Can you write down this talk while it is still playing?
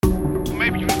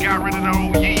maybe you got rid of the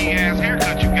old yee ass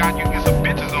haircut you got. You get some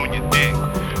bitches on your dick.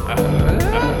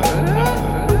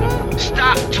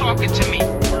 Stop talking to me.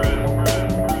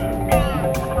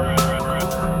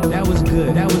 That was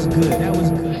good. That was good. That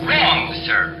was good. Wrong,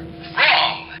 sir.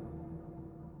 Wrong.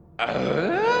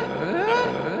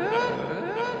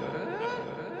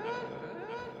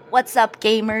 What's up,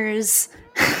 gamers?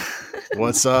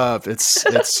 What's up?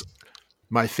 It's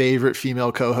my favorite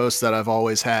female co-host that I've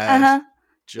always had.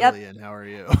 Jillian, How are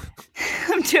you?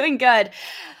 I'm doing good.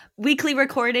 Weekly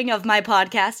recording of my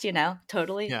podcast,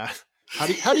 totally. Yeah.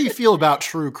 How do you feel about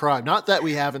true crime? Not that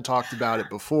we haven't talked about it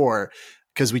before,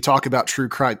 because we talk about true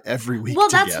crime every week. Well,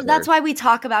 together. that's why we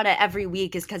talk about it every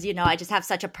week, is because I just have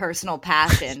such a personal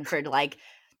passion for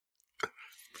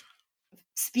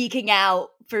speaking out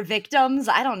for victims.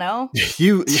 I don't know.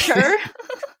 Sure.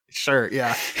 Sure,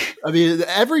 yeah. I mean,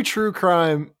 every true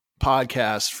crime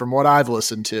podcast, from what I've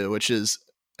listened to, which is,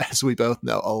 as we both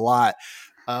know, a lot,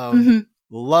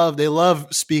 they love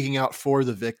speaking out for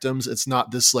the victims. It's not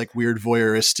this weird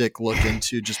voyeuristic look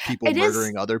into just people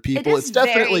murdering other people. It's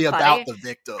definitely about the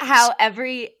victims. How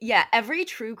every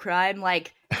true crime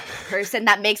person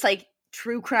that makes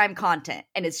true crime content,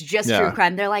 and it's just true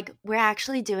crime, they're like, we're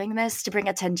actually doing this to bring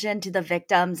attention to the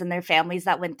victims and their families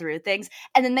that went through things,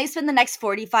 and then they spend the next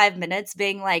 45 minutes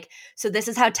being like, so this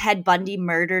is how Ted Bundy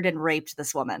murdered and raped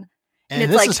this woman,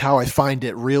 and this is how I find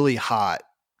it really hot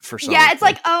for some. It's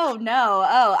oh no,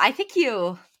 I think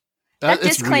that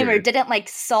disclaimer didn't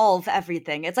solve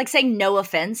everything. It's like saying no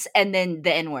offense and then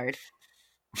the N-word.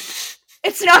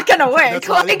 It's not gonna work.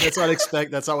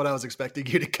 That's not what I was expecting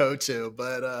you to go to,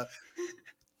 but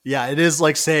yeah, it is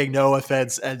like saying no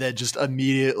offense and then just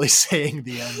immediately saying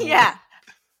the N-word. Yeah.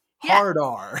 Hard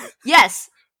R. Yes.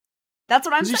 That's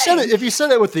what I'm saying. If you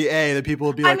said it with the A, then people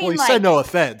would be like, well, he said no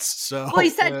offense. So well, he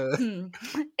said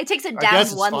it takes it down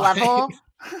one level.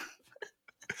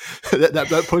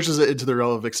 that pushes it into the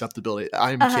realm of acceptability.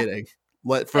 I'm kidding.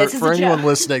 For anyone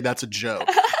listening, that's a joke.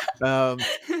 Because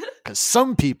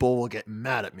some people will get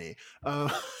mad at me. How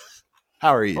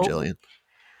are you, Jillian?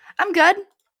 I'm good.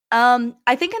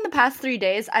 I think in the past 3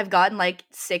 days, I've gotten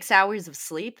 6 hours of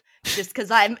sleep just because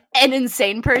I'm an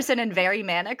insane person and very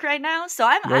manic right now. So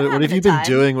What have you been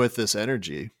doing with this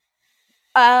energy?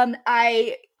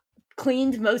 I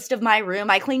cleaned most of my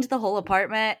room. I cleaned the whole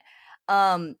apartment.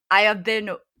 I have been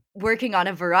working on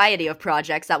a variety of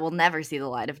projects that will never see the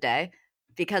light of day,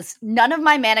 because none of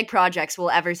my manic projects will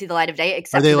ever see the light of day.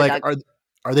 Except are they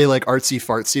are they artsy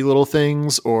fartsy little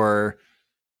things, or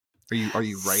are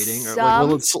you writing? Or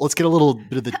let's get a little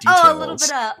bit of the details. Oh, a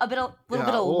little bit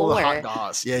of lore. Hot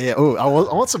goss. Yeah. Oh, I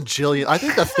want some Jillian. I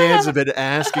think the fans have been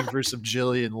asking for some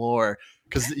Jillian lore,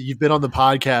 because you've been on the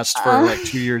podcast for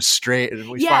 2 years straight, and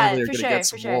we finally are going to get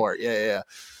some more. Yeah.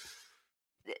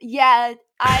 Yeah,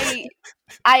 I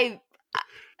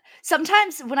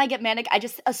sometimes when I get manic, I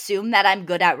just assume that I'm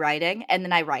good at writing, and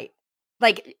then I write.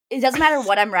 It doesn't matter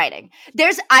what I'm writing.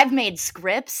 I've made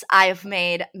scripts, I've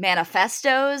made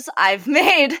manifestos, I've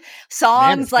made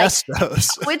songs. Manifestos.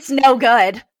 It's no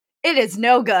good. It is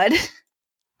no good.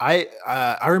 I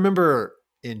remember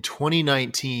in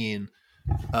 2019,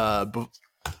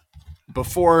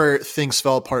 before things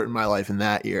fell apart in my life in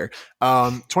that year,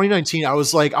 2019, I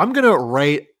was like, I'm gonna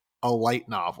write a light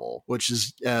novel, which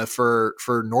is for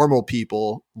normal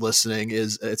people listening,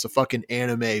 it's a fucking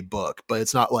anime book, but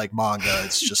it's not like manga.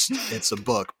 It's a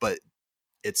book, but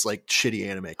it's shitty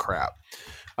anime crap.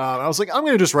 I was like, I'm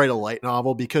gonna just write a light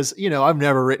novel, because I've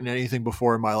never written anything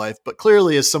before in my life, but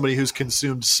clearly, as somebody who's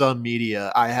consumed some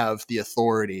media, I have the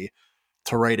authority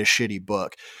to write a shitty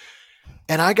book.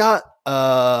 And I got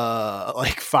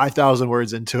 5,000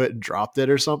 words into it and dropped it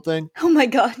or something. Oh my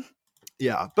god.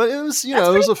 Yeah, but it was, it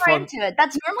was a fun. Into it.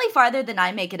 That's normally farther than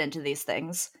I make it into these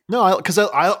things. No, because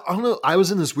I don't know. I was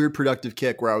in this weird productive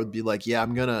kick where I would be like, yeah,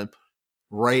 I'm gonna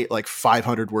write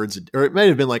 500 words, or it might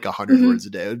have been 100 words a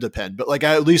day. It would depend, but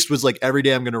I at least was every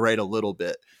day I'm gonna write a little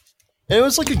bit. And it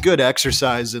was a good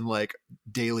exercise in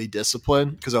daily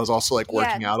discipline, because I was also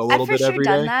working out a little bit every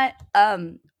day. I've done that.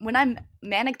 When I'm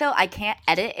manic, though, I can't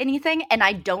edit anything, and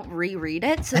I don't reread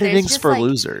it. So editing's for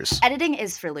losers. Editing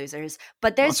is for losers,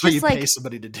 but there's That's why you pay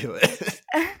somebody to do it.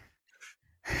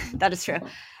 That is true.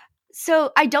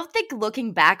 So I don't think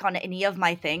looking back on any of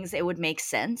my things, it would make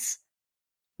sense.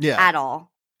 Yeah, at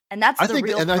all. And that's the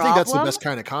real problem. I think that's the best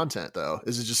kind of content, though.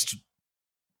 Is it just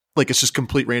it's just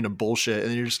complete random bullshit,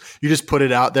 and you just put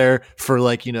it out there for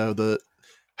the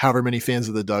however many fans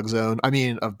of the Doug Zone. I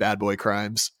mean, of Bad Boy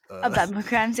Crimes. Of Bad Boy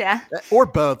Crimes, yeah. Or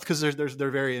both, because they're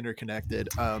very interconnected.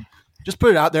 Just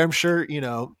put it out there. I'm sure,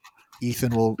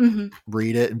 Ethan will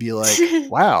read it and be like,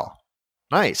 wow,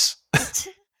 nice.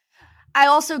 I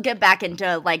also get back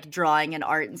into like drawing and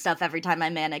art and stuff every time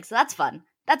I'm manic, so that's fun.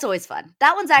 That's always fun.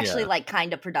 That one's actually like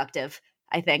kind of productive,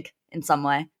 I think, in some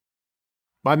way.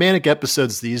 My manic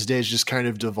episodes these days just kind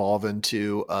of devolve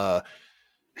into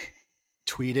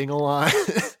tweeting a lot.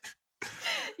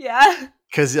 Yeah.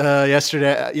 Because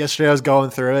yesterday I was going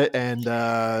through it and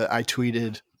I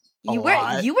tweeted You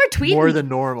were tweeting more than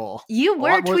normal. You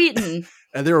were tweeting,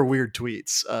 and they were weird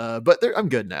tweets. But I'm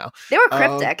good now. They were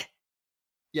cryptic.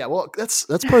 Yeah, well, that's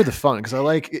part of the fun because I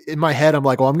like in my head I'm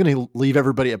like, well, I'm going to leave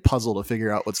everybody a puzzle to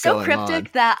figure out what's going on. So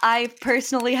cryptic that I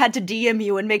personally had to DM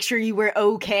you and make sure you were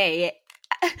okay.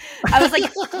 I was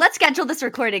like, let's schedule this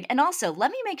recording, and also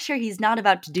let me make sure he's not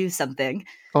about to do something.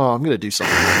 Oh, I'm going to do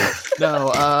something.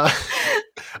 No,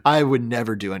 I would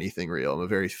never do anything real. I'm a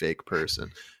very fake person.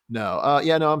 No,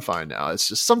 I'm fine now. It's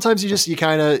just sometimes you're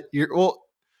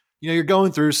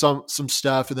going through some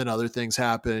stuff and then other things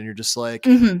happen and you're just like,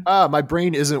 my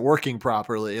brain isn't working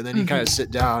properly. And then you kind of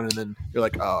sit down and then you're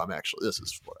like, oh, this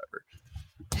is whatever.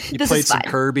 You played some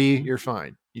Kirby. You're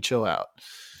fine. You chill out.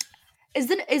 Is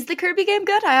the Kirby game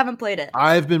good? I haven't played it.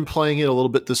 I've been playing it a little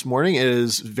bit this morning. It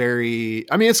is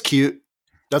it's cute.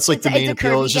 That's like the main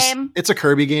appeal. It's a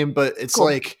Kirby game, but it's cool.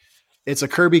 Like, it's a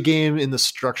Kirby game in the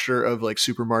structure of like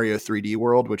Super Mario 3D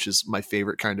World, which is my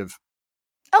favorite kind of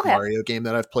Mario game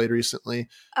that I've played recently.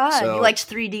 You liked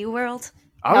 3D World?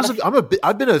 I've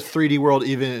been a 3D World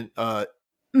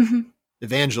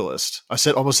evangelist.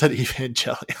 Almost said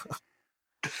Evangelion.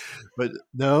 But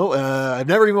no, I've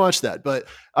never even watched that. But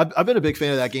I've been a big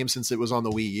fan of that game since it was on the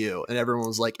Wii U, and everyone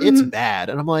was like, "It's bad,"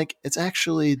 and I'm like, "It's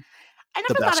actually." I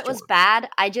never thought it was bad.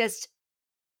 I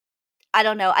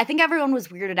don't know. I think everyone was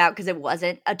weirded out because it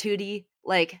wasn't a 2D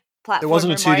like platform. It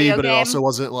wasn't a 2D, Mario but game. it also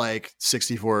wasn't like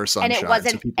 64 or Sunshine.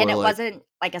 And it wasn't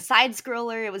like a side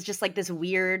scroller. It was just like this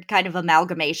weird kind of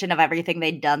amalgamation of everything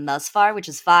they'd done thus far, which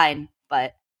is fine.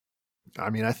 But I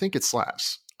mean, I think it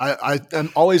slaps.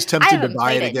 I'm always tempted to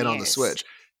buy it again on the Switch.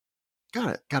 Got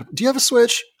it. Do you have a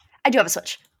Switch? I do have a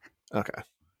Switch. Okay.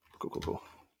 Cool.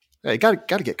 Hey,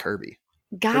 gotta get Kirby.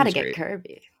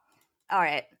 Kirby. All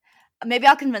right. Maybe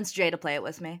I'll convince Jay to play it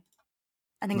with me.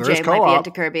 I think There's Jay co-op. might be into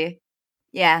Kirby.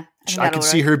 Yeah. I can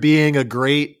see her being a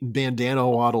great bandana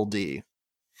Waddle Dee.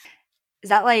 Is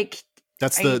that like...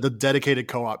 That's the dedicated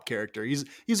co-op character.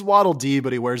 He's Waddle Dee,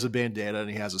 but he wears a bandana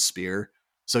and he has a spear.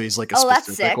 So he's like a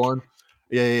specific one.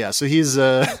 Yeah. So he's,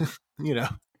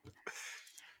 Bandana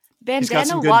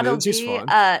Waddle Dee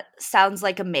sounds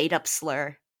like a made-up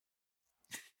slur.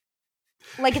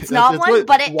 Like it's not one,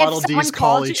 but if someone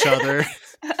called each other,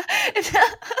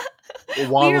 we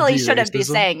really shouldn't be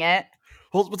saying it.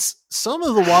 Well, some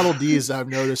of the Waddle Dees I've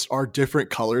noticed are different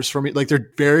colors from me. Like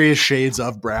they're various shades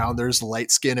of brown. There's light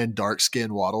skin and dark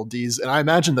skin Waddle Dees, and I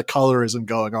imagine the colorism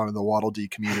going on in the Waddle Dee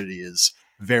community is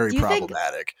very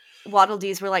problematic. Waddle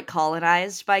Dees were like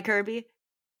colonized by Kirby.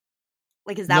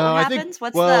 Like, is that what happens?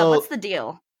 What's the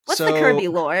deal? What's the Kirby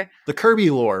lore? The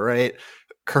Kirby lore, right?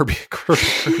 Kirby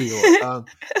lore.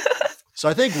 So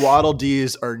I think Waddle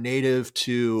Dees are native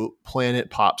to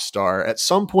Planet Popstar. At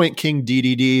some point, King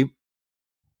DDD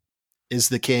is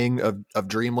the king of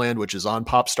Dreamland, which is on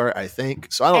Popstar, I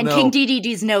think. So I don't know. And King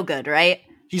DDD's no good, right?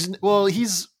 He's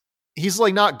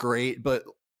like not great, but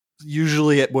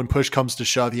usually when push comes to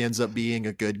shove, he ends up being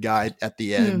a good guy at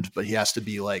the end, but he has to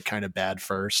be like kind of bad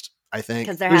first, I think.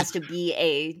 Because there has to be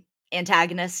a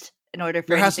antagonist in order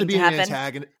for anything to happen. An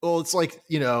antagonist. Well, it's like,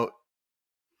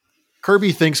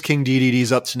 Kirby thinks King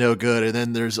DDD's up to no good, and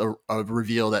then there's a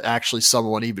reveal that actually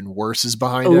someone even worse is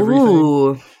behind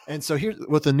everything. And so here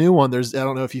with the new one, I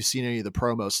don't know if you've seen any of the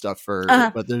promo stuff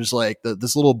but there's like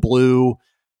this little blue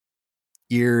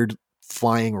eared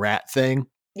flying rat thing.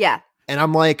 Yeah. And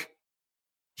I'm like,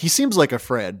 he seems like a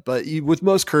Fred, but with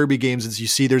most Kirby games, as you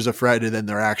see, there's a Fred, and then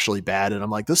they're actually bad. And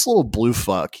I'm like, this little blue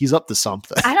fuck, he's up to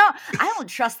something. I don't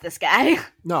trust this guy.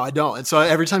 No, I don't. And so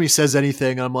every time he says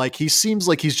anything, I'm like, he seems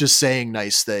like he's just saying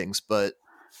nice things, but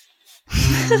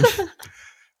I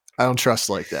don't trust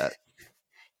like that.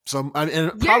 So,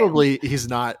 probably he's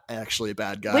not actually a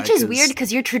bad guy, which is weird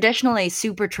because you're traditionally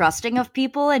super trusting of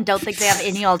people and don't think they have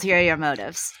any ulterior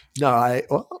motives. No,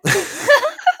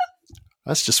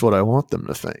 that's just what I want them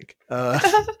to think.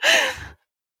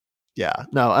 Yeah.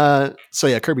 No. So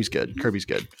yeah, Kirby's good.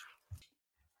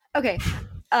 Okay.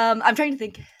 I'm trying to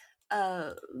think.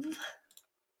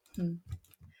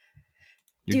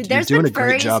 Dude, there's been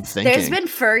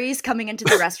furries coming into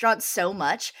the restaurant so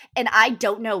much, and I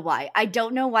don't know why. I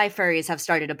don't know why furries have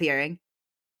started appearing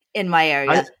in my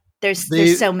area.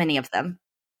 There's so many of them.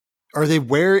 Are they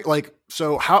wearing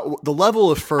how the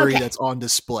level of furry that's on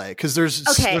display? Because there's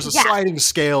a sliding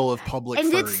scale of public,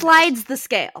 and furriness. It slides the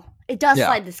scale. It does Yeah.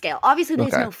 slide the scale. Obviously,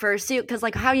 there's Okay. no fursuit because,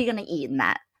 like, how are you going to eat in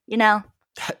that? You know?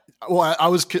 Well, I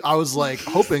was like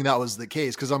hoping that was the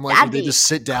case because I'm like, That'd would they be just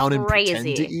sit down and pretend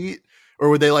to crazy. eat, or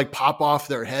would they like pop off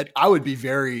their head? I would be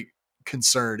very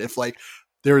concerned if like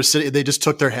they were sitting, they just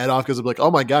took their head off because I'm like,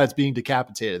 oh my god, it's being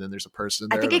decapitated. And then there's a person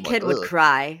there. I think a and I'm kid like, would "Ugh."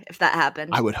 cry if that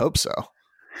happened. I would hope so.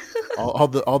 all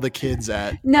the kids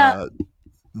at No.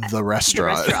 the The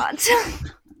restaurant.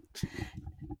 restaurant.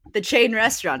 The chain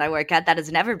restaurant I work at that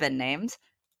has never been named.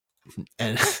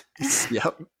 And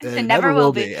yep, It never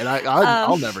will be. and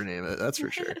I'll Um, never name it. That's for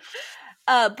sure.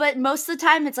 But most of the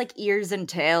time it's like ears and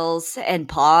tails and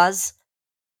paws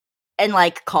and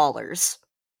like collars.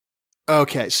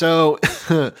 Okay, so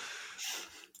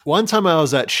one time I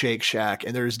was at Shake Shack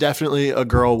and there was definitely a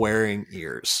girl wearing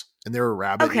ears, and there were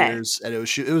rabbit Okay. ears, and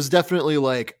it was definitely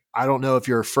like, I don't know if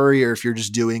you're a furry or if you're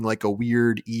just doing like a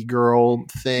weird e-girl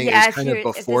thing. Yeah, it was kind of if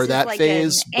before this that is like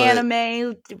phase, an but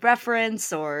anime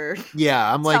reference or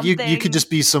yeah, I'm like, you something. could just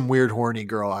be some weird horny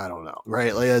girl. I don't know,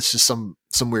 right? Like that's just some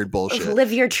weird bullshit.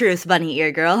 live your truth, bunny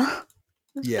ear girl.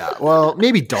 Yeah, well,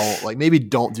 maybe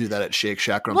don't do that at Shake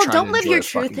Shack when I'm Well, trying don't to live enjoy your a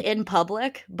truth fucking- in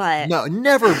public, but No,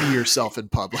 never be yourself in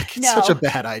public. It's such No. a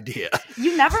bad idea.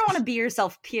 you never want to be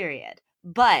yourself, period.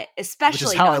 But Which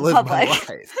especially is how not I in live public. my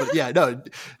life. But yeah, no,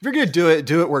 if you're gonna do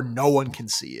it where no one can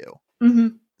see you. hmm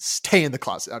Stay in the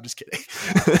closet. I'm just kidding.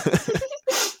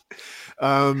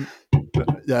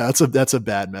 Yeah, that's a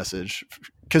bad message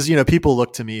because people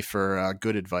look to me for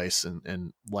good advice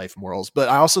and life morals. But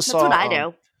I also That's saw what I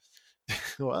do.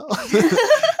 Well,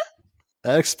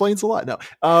 that explains a lot. No,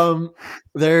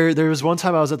 there was one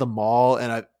time I was at the mall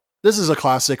and this is a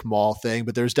classic mall thing,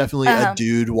 but there's definitely Uh-huh. a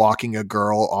dude walking a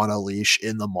girl on a leash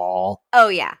in the mall, Oh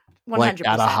yeah, 100%. like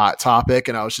at a Hot Topic,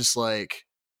 and I was just like,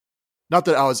 not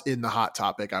that I was in the Hot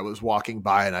Topic, I was walking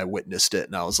by and I witnessed it,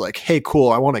 and I was like, hey,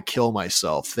 cool, I want to kill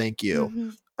myself, thank you.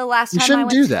 Mhm. The last You time I shouldn't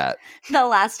went do to- that. The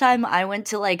last time I went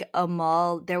to like a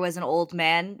mall, there was an old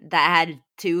man that had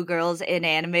two girls in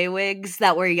anime wigs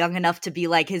that were young enough to be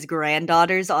like his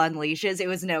granddaughters on leashes. It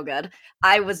was no good.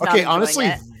 I was not Okay, enjoying honestly,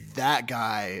 it. that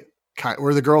guy,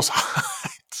 were the girls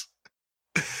hot?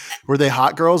 Were they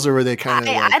hot girls or were they kind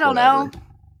of? I don't know.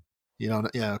 You don't know?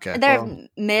 Yeah. Okay. They're Well,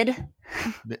 mid.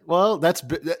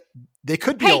 they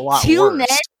could be a Hey, lot two worse. mid.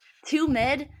 Two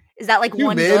mid. Is that like Too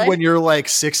one mid good? when you're like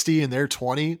 60 and they're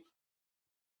 20.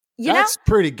 You That's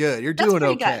pretty good. You're That's doing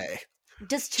pretty good. okay. know,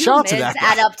 does two shout out to mids that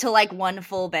guy. add up to like one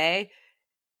full bay?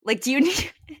 Like, do you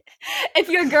need if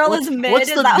your girl is mid? What's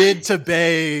is the that- mid to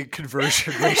bay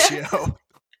conversion ratio?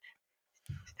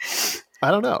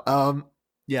 I don't know.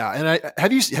 Yeah, and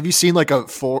have you seen like a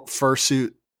full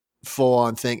fursuit full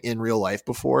on thing in real life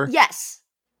before? Yes.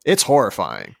 It's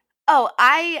horrifying. Oh,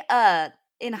 I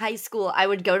in high school I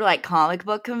would go to like comic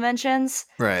book conventions,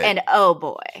 Right. and oh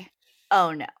boy,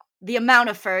 oh no, the amount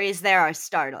of furries there are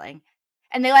startling,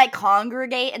 and they like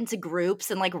congregate into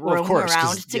groups and like Well, of roam course, 'cause,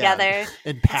 around yeah, together.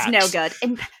 in It's packs. no good.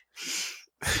 And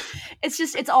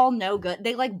it's all no good.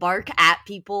 They like bark at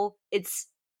people. It's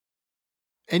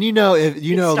And if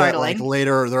you It's know that like startling.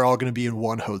 later they're all going to be in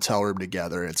one hotel room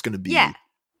together, and it's going to be Yeah.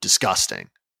 disgusting.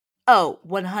 oh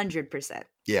 100%.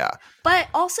 Yeah. But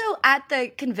also at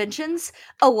the conventions,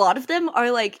 a lot of them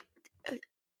are like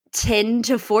 10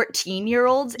 to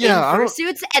 14-year-olds in Yeah, I don't-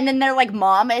 fursuits, and then their like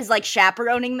mom is like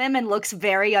chaperoning them and looks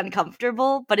very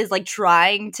uncomfortable, but is like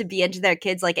trying to be into their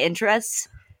kids' like interests.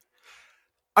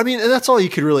 I mean, and that's all you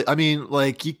could really. I mean,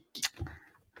 like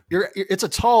you're it's a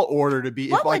tall order to be.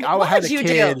 If, What like would, I what had would a you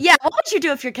kid, do? Yeah, what would you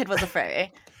do if your kid was a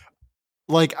furry?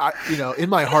 like in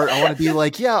my heart, I want to be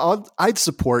like, yeah, I'd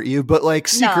support you, but like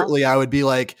secretly, I would be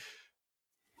like,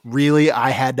 really,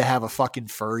 I had to have a fucking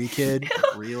furry kid,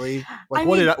 really? Like, I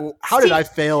what mean, did I? How did see- I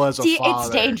fail as a See, father? it's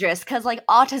dangerous because like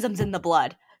autism's in the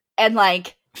blood, and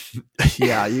like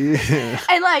Yeah, you.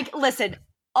 and like listen,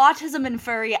 autism and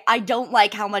furry, I don't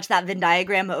like how much that Venn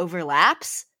diagram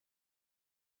overlaps.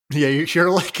 Yeah,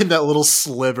 you're like in that little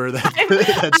sliver that's I'm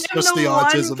just the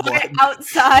autism part one.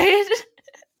 outside.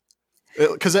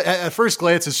 Because at first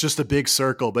glance it's just a big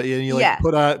circle, but you like Yeah.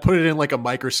 put it in like a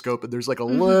microscope, and there's like a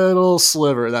Mhm. little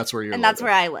sliver. That's where you're. And that's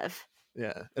where I live.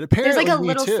 Yeah, and apparently There's like a me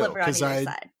little too, sliver on 'cause either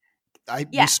side.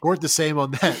 we Yeah. scored the same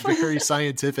on that very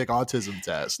scientific autism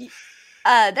test.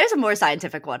 There's a more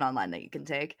scientific one online that you can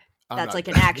take. I'm That's not- like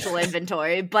an actual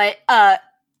inventory. But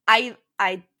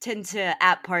I tend to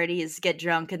at parties get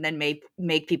drunk and then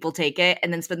make people take it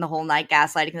and then spend the whole night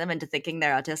gaslighting them into thinking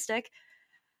they're autistic.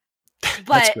 That's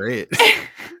But great.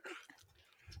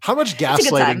 How much a good time.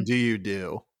 gaslighting do you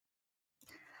do?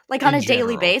 like on In a daily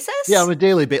general. basis? Yeah, on a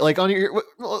daily basis. Like on your,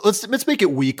 let's make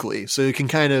it weekly, so you can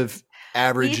kind of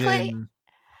average Weekly? in.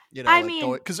 You know, I like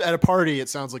mean, because at a party, it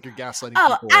sounds like you're gaslighting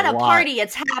oh, people at a lot. party,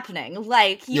 it's happening.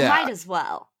 Like, you Yeah. might as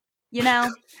well, you know?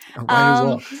 Might as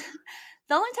well.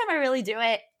 The only time I really do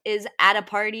it is at a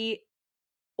party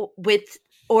with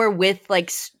like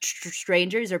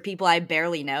strangers or people I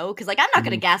barely know. Cause like, I'm not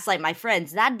going to gaslight my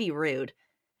friends. That'd be rude.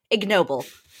 Ignoble.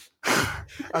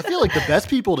 I feel like the best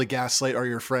people to gaslight are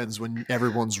your friends when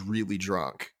everyone's really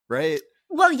drunk, right?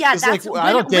 Well, yeah, that's like,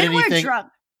 I don't get when we're anything. drunk.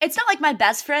 It's not like my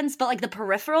best friends, but like the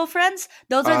peripheral friends.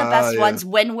 Those are the best ones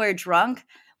when we're drunk.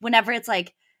 Whenever it's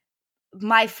like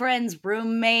my friend's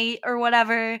roommate or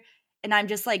whatever, and I'm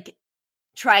just like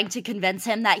trying to convince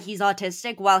him that he's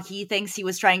autistic while he thinks he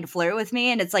was trying to flirt with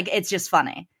me, and it's like, it's just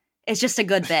funny. It's just a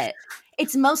good bit.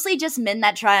 It's mostly just men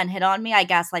that try and hit on me. I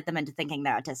gaslight them into thinking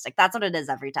they're autistic. That's what it is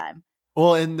every time.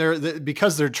 Well, and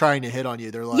because they're trying to hit on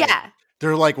you, they're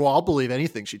like, well, I'll believe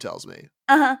anything she tells me.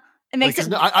 It makes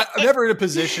I'm never in a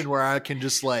position where I can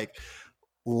just like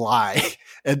lie,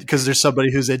 and because there's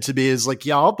somebody who's into me is like,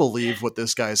 yeah, I'll believe what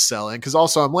this guy's selling. Because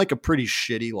also, I'm like a pretty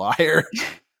shitty liar.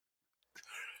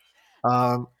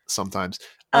 Sometimes.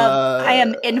 I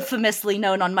am infamously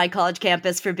known on my college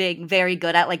campus for being very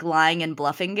good at like lying and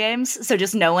bluffing games. So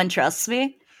just no one trusts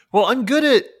me. Well, I'm good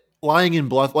at lying and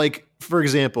bluff. Like, for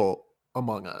example,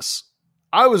 Among Us.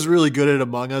 I was really good at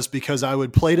Among Us because I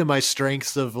would play to my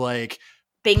strengths of like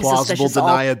being plausible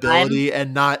deniability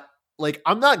and not like,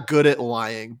 I'm not good at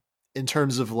lying in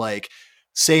terms of like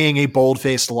saying a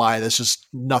bold-faced lie that's just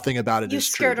nothing about it is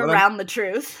true. You skirt around the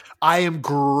truth. I am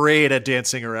great at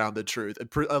dancing around the truth.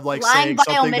 I'm like lying saying by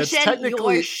something omission, that's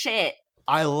technically your shit.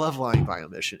 I love lying by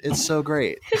omission. It's so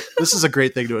great. This is a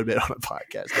great thing to admit on a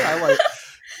podcast.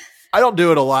 I don't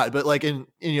do it a lot, but like in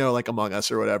like Among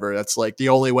Us or whatever, that's like the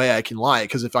only way I can lie.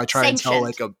 Because if I try and tell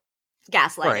like a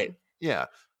gaslighting, right, yeah.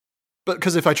 But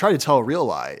because if I try to tell a real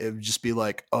lie, it would just be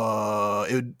like,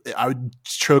 I would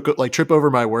trip over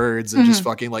my words and just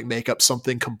fucking like make up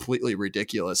something completely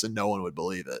ridiculous, and no one would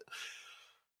believe it.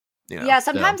 You know, yeah,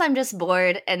 sometimes I'm just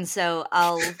bored, and so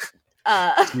I'll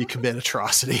you commit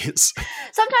atrocities.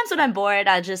 Sometimes when I'm bored,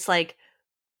 I just like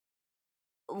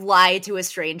lie to a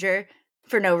stranger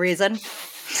for no reason.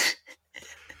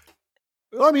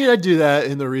 Well, I mean, I do that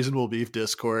in the Reasonable Beef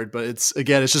Discord, but it's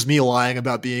just me lying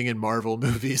about being in Marvel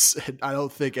movies. And I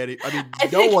don't think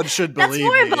no one should believe me.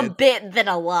 That's more of a bit than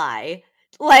a lie.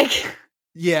 Like,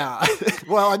 yeah.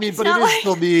 Well, I mean, but it is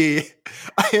still me.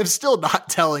 I am still not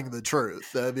telling the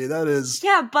truth. I mean, that is.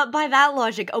 Yeah, but by that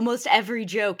logic, almost every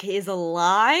joke is a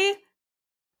lie.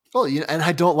 Well, and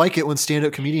I don't like it when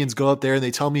stand-up comedians go up there and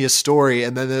they tell me a story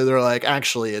and then they're like,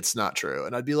 actually, it's not true.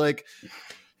 And I'd be like,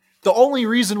 the only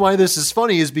reason why this is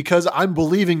funny is because I'm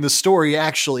believing the story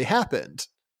actually happened.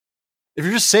 If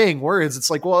you're just saying words, it's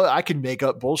like, well, I can make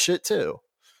up bullshit too.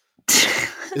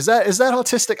 Is that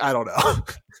autistic? I don't know.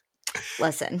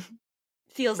 Listen,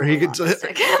 feels a little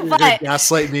autistic. But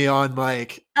gaslight me on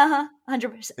mic.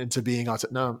 100% into being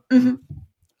autistic. No,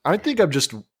 I think I'm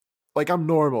just like, I'm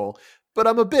normal, but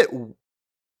I'm a bit.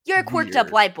 You're a quirked up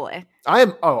white boy. I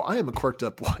am a quirked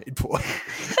up white boy.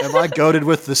 Am I goated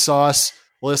with the sauce?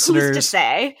 Listeners, who's to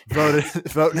say?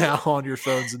 Vote now on your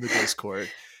phones in the Discord.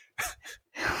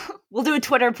 We'll do a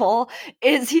Twitter poll.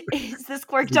 Is this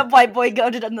quirked up white boy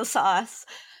goated in the sauce?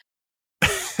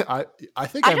 I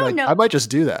think I might just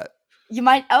do that. You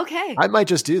might. Okay. I might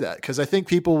just do that because I think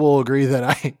people will agree that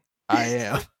I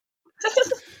am.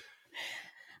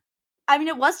 I mean,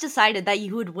 it was decided that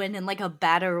you would win in like a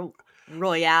battle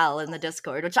royale in the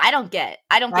Discord, which I don't get.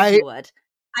 I don't think you would.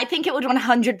 I think it would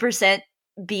 100%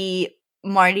 be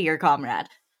Marty or Comrade.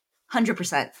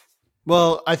 100%.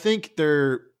 Well, I think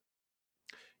you're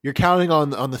counting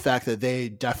on the fact that they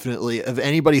definitely, of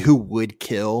anybody who would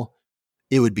kill,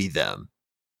 it would be them.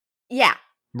 Yeah.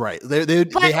 Right. They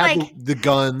have the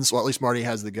guns. Well, at least Marty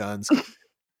has the guns.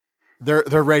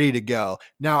 They're ready to go.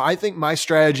 Now, I think my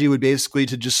strategy would basically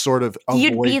to just sort of avoid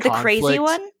You'd be the conflict. crazy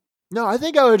one? No, I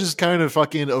think I would just kind of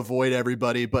fucking avoid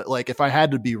everybody. But like, if I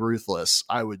had to be ruthless,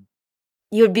 I would.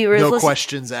 You would be ruthless? No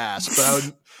questions asked. But I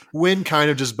would win kind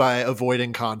of just by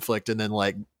avoiding conflict and then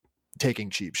like taking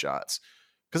cheap shots.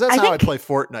 Because that's how I play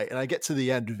Fortnite. And I get to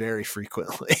the end very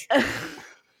frequently.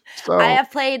 So. I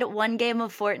have played one game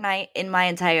of Fortnite in my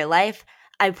entire life.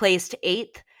 I placed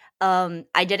 8th.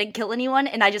 I didn't kill anyone,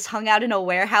 and I just hung out in a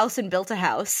warehouse and built a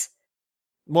house.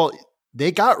 Well,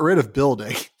 they got rid of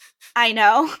building. I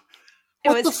know.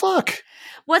 What the fuck?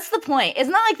 What's the point?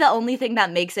 Isn't that like the only thing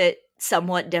that makes it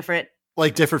somewhat different?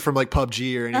 Like different from like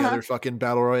PUBG or any other fucking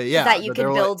battle royale? Yeah. That you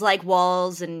can build like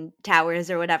walls and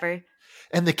towers or whatever.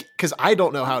 And because I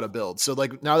don't know how to build, so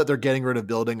like now that they're getting rid of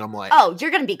building, I'm like, oh,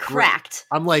 you're gonna be cracked.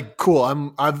 I'm like, cool.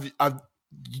 I've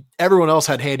everyone else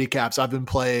had handicaps. I've been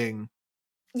playing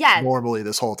Yeah. normally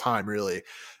this whole time, really.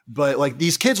 But like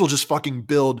these kids will just fucking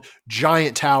build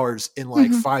giant towers in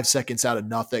like 5 seconds out of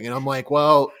nothing. And I'm like,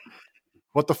 well,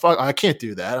 what the fuck? I can't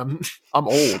do that. I'm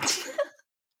old.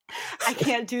 I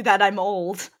can't do that. I'm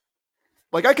old.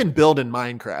 Like I can build in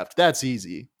Minecraft. That's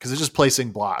easy because it's just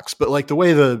placing blocks. But like the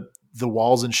way the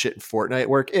walls and shit in Fortnite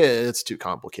work, it's too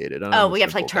complicated. Oh, we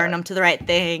have to like turn them to the right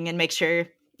thing and make sure.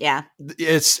 Yeah.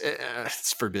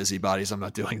 It's for busybodies. I'm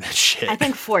not doing that shit. I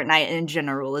think Fortnite in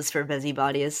general is for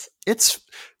busybodies. It's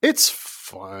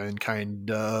fun,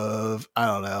 kind of. I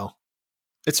don't know.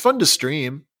 It's fun to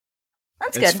stream.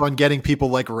 That's good. It's fun getting people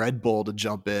like Red Bull to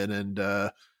jump in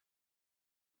and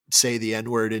say the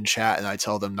N-word in chat, and I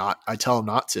tell them not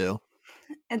to.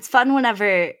 It's fun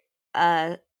whenever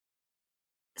Skillshy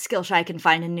can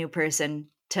find a new person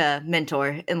to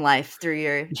mentor in life through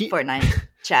your Fortnite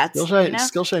chats.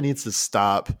 Skillshy needs to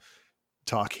stop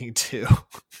talking to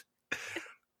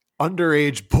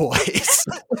underage boys.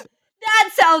 That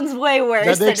sounds way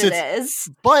worse than it is.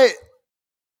 But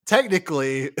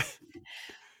technically...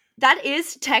 That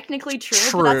is technically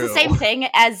true. But that's the same thing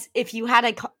as if you had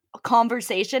a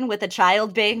conversation with a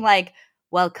child being like,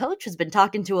 well, coach has been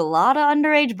talking to a lot of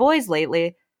underage boys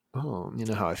lately. Oh, you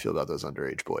know how I feel about those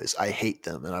underage boys. I hate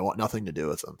them and I want nothing to do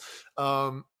with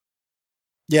them.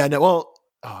 Yeah, no, well,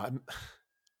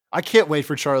 I can't wait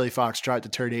for Charlie Foxtrot to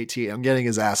turn 18. I'm getting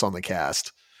his ass on the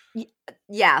cast.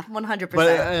 Yeah, 100%.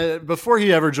 But before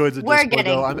he ever joins the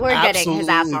Discord, we're getting his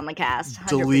ass on the cast. 100%.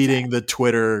 Deleting the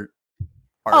Twitter.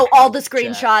 All the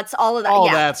screenshots, chat. All of that. All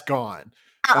that's gone.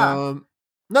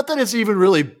 Not that it's even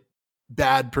really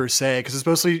bad per se, because it's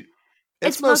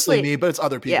mostly me, but it's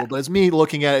other people. Yeah. But it's me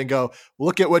looking at it and go,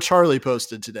 look at what Charlie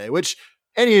posted today, which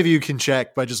any of you can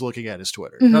check by just looking at his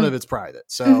Twitter. None of it's private.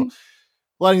 So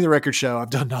letting the record show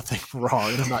I've done nothing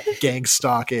wrong and I'm not gang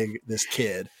stalking this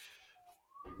kid.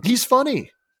 He's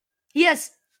funny.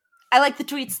 Yes. I like the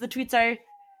tweets. The tweets are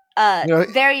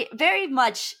very, very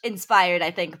much inspired, I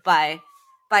think, by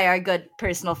our good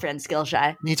personal friend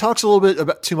Skillshy. He talks a little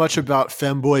bit too much about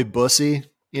femboy bussy,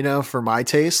 for my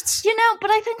tastes.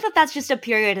 But I think that's just a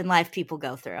period in life people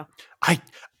go through. I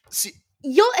see.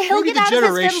 He'll get out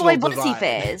of his femboy bussy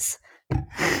phase.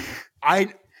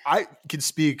 I can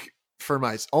speak for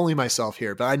only myself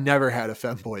here, but I never had a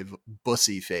femboy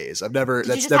bussy phase. I've never. Did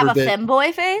you just have a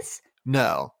femboy phase?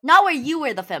 No, not where you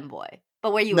were the femboy,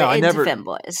 but where you were into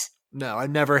femboys. No, I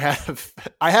never had.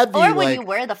 I had the or when you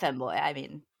were the femboy. I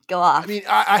mean, go off. I mean,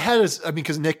 I had.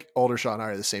 Because Nick Aldershaw and I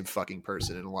are the same fucking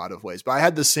person in a lot of ways, but I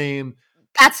had the same.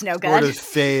 That's no good. Sort of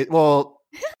phase. Well,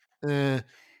 two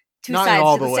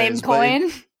sides to the same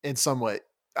coin. In some way,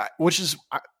 which is.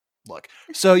 Look,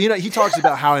 so he talks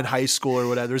about how in high school or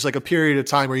whatever, there's like a period of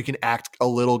time where you can act a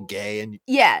little gay and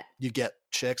you get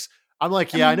chicks. I'm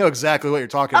like, I know exactly what you're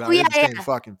talking about. It's the same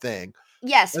fucking thing.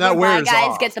 Yes, where bi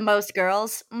guys get the most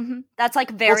girls. That's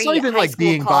like very. It's not even like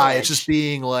being college. bi; it's just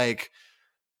being like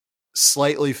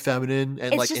slightly feminine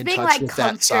and it's like just in being touch like with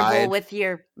comfortable that side. with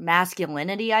your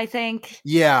masculinity. I think.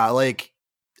 Yeah, like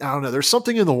I don't know. There's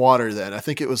something in the water. Then I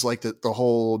think it was like the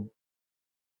whole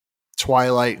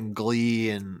Twilight and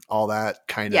Glee and all that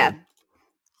kind of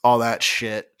all that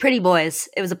shit. Pretty boys.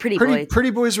 It was a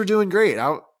pretty boys were doing great.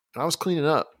 I was cleaning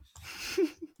up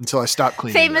until I stopped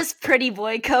cleaning. Famous pretty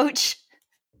boy coach.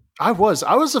 I was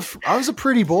a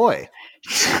pretty boy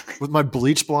with my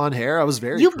bleached blonde hair. I was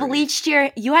very. You pretty. bleached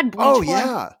you had bleach. Oh blonde?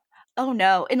 yeah. Oh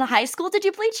no! In the high school, did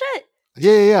you bleach it?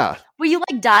 Yeah. Were you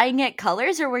like dyeing it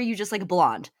colors, or were you just like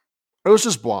blonde? It was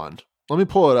just blonde. Let me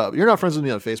pull it up. You're not friends with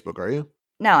me on Facebook, are you?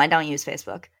 No, I don't use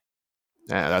Facebook.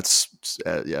 Yeah, that's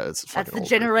the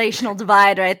generational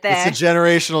divide right there. It's a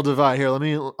generational divide. Here, I'm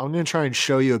going to try and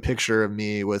show you a picture of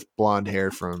me with blonde hair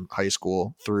from high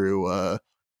school through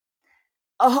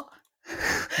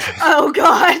Oh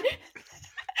god.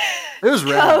 It was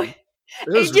rad.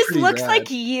 It just looks like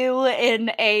you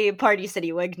in a Party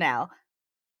City wig now.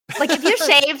 Like if you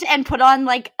shaved and put on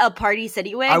like a Party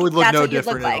City wig, I would look that's no what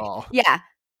different you'd look like. at all. Yeah.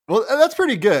 Well, that's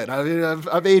pretty good. I mean,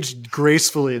 I've aged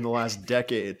gracefully in the last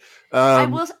decade.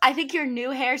 I think your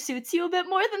new hair suits you a bit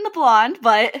more than the blonde,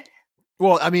 but.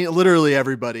 Well, I mean, literally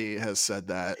everybody has said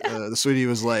that. The sweetie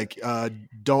was like,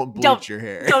 "Don't bleach your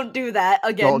hair. Don't do that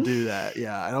again. Don't do that."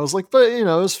 Yeah, and I was like, "But it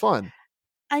was fun."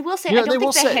 I will say, I don't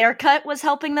think the haircut was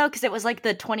helping though, because it was like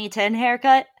the 2010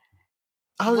 haircut.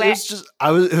 It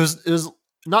was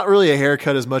not really a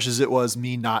haircut as much as it was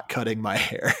me not cutting my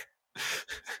hair.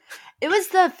 It was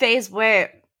the phase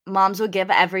where moms would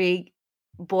give every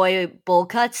boy bowl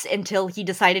cuts until he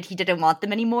decided he didn't want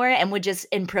them anymore and would just,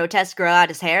 in protest, grow out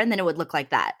his hair, and then it would look like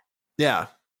that. Yeah.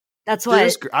 That's Dude,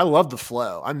 what. I love the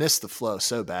flow. I miss the flow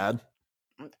so bad.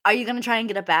 Are you gonna try and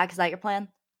get it back? Is that your plan?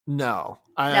 No,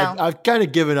 No. I've kind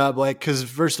of given up, like, because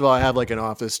first of all, I have like an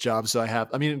office job, so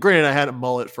I mean, granted, I had a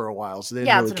mullet for a while, so they didn't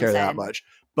Yeah, really that's what I'm care that saying. much,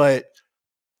 but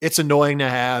it's annoying to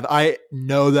have. I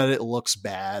know that it looks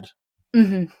bad.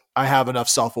 Mm-hmm. I have enough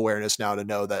self-awareness now to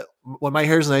know that when my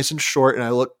hair is nice and short and I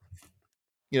look,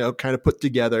 kind of put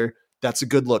together, that's a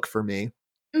good look for me.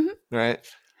 Mm-hmm. Right.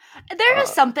 There is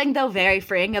something, though, very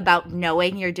freeing about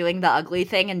knowing you're doing the ugly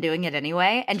thing and doing it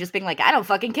anyway and just being like, I don't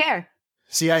fucking care.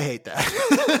 See, I hate that.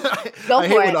 Go I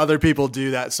for hate it. when other people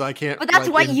do that, so I can't. But that's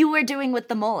what you were doing with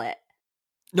the mullet.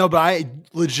 No, but I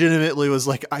legitimately was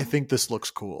like, I think this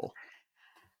looks cool.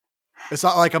 It's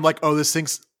not like I'm like, oh,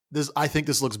 I think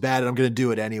this looks bad and I'm going to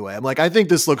do it anyway. I'm like, I think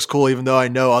this looks cool, even though I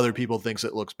know other people thinks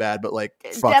it looks bad, but like,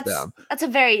 fuck them. That's a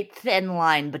very thin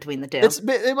line between the two.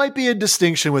 It might be a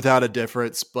distinction without a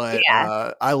difference, but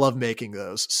Yeah. I love making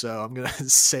those. So I'm going to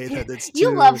say that it's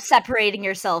You love separating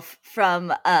yourself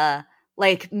from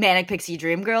like Manic Pixie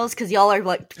Dream Girls because y'all are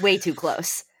like way too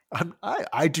close.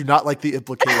 I do not like the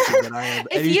implication that I am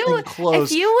anything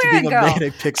close if you were to being a girl,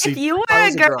 Manic Pixie. If you were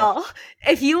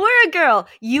a girl,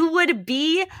 you would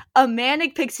be a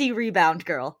Manic Pixie Rebound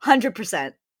Girl,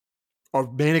 100%. Or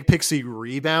Manic Pixie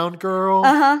Rebound Girl?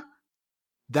 Uh-huh.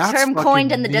 That's term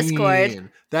coined in the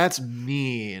Discord. That's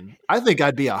mean. I think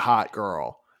I'd be a hot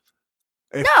girl.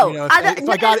 If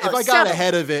I got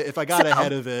ahead of it,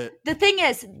 the thing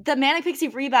is, the Manic Pixie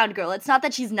Rebound Girl, it's not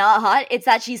that she's not hot, it's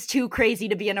that she's too crazy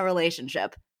to be in a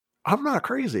relationship. I'm not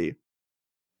crazy.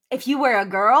 If you were a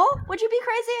girl, would you be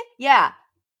crazy? Yeah.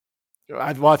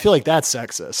 I feel like that's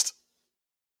sexist.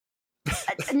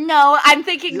 No, I'm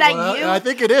thinking that I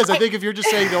think it is. I think if you're just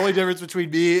saying the only difference between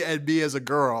me and me as a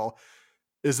girl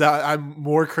is that I'm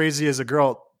more crazy as a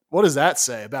girl, what does that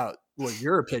say about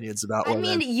your opinions about women?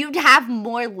 I mean, you'd have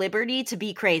more liberty to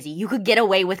be crazy. You could get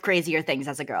away with crazier things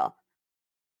as a girl.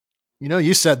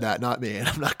 You said that, not me, and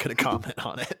I'm not going to comment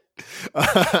on it.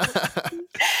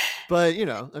 But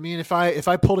I mean, if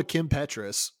I pulled a Kim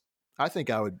Petras, I think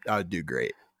I would do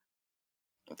great.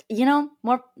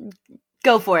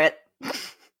 Go for it.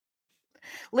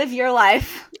 Live your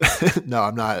life. No,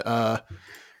 I'm not.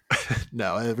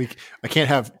 No, I can't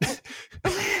have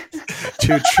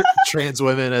two trans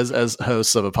women as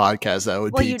hosts of a podcast. That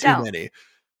would be too many.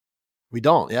 We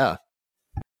don't. Yeah.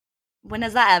 When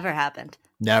has that ever happened?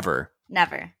 Never.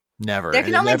 There And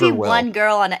can only be one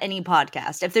girl on any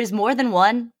podcast. If there's more than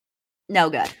one, no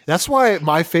good. That's why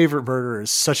My Favorite Murder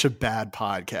is such a bad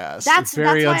podcast. It's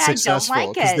very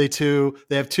unsuccessful because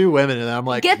they have two women, and I'm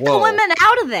like, get the women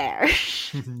out of there.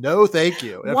 No, thank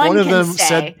you. If one of them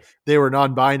said they were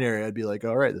non-binary, I'd be like,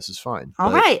 all right, this is fine.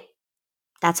 All right,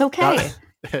 that's okay.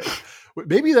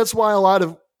 Maybe that's why a lot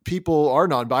of people are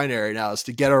non-binary now, is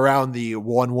to get around the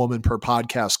one woman per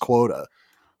podcast quota.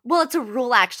 Well, it's a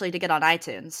rule actually to get on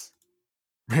iTunes.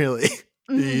 Really?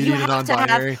 You need a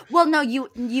non-binary?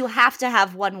 You have to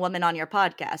have one woman on your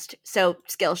podcast. So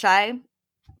Skillshy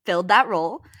filled that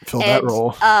role.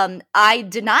 I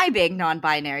deny being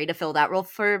non-binary to fill that role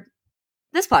for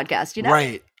this podcast,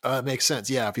 Right. Makes sense.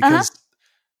 Yeah, because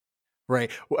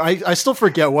right. I still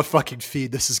forget what fucking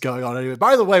feed this is going on anyway.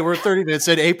 By the way, we're 30 minutes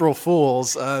in. April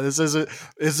Fools. This isn't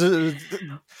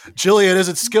Jillian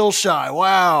isn't Skillshy.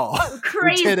 Wow.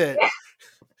 Crazy. We did it.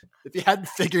 If you hadn't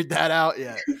figured that out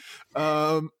yet.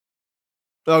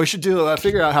 We should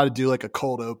figure out how to do like a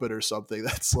cold open or something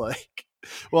that's like,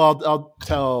 well, I'll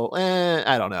tell,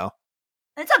 I don't know.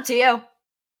 It's up to you.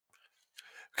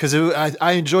 Because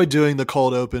I enjoyed doing the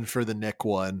cold open for the Nick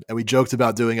one, and we joked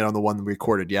about doing it on the one we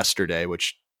recorded yesterday,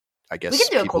 which I guess we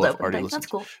can do a cold open thing. That's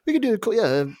cool. We can do it.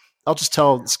 Yeah, I'll just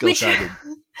tell Skillshy.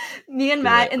 Me and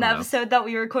Matt in the episode that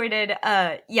we recorded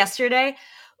yesterday,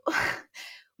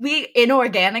 we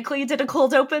inorganically did a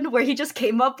cold open where he just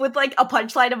came up with like a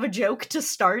punchline of a joke to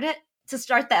start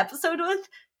the episode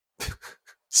with.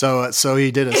 So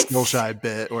he did a Skillshy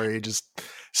bit where he just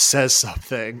says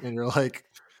something, and you're like,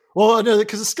 well, no,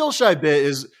 because the Skillshy bit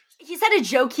is... He said a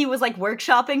joke he was, like,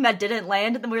 workshopping that didn't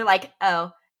land, and then we were like,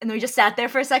 oh. And then we just sat there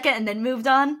for a second and then moved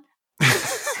on.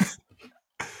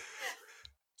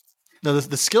 No,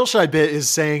 the Skillshy bit is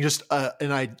saying just a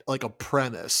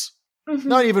premise. Mm-hmm.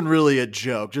 Not even really a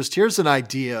joke. Just here's an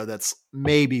idea that's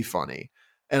maybe funny.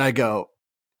 And I go,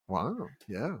 wow,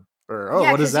 yeah. Or,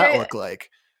 what does that look like?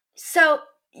 So,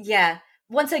 yeah.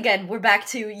 Once again, we're back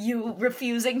to you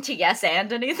refusing to yes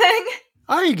and anything.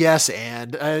 I guess,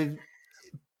 and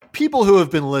people who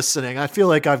have been listening, I feel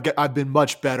like I've been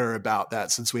much better about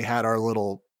that since we had our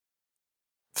little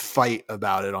fight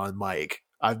about it on mic.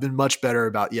 I've been much better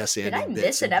about yes and. Did I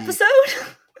miss an episode?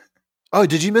 Oh,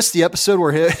 did you miss the episode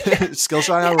where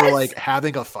Skillshare and I were like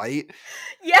having a fight?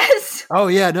 Yes. Oh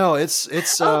yeah, no, it's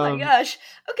Oh my gosh.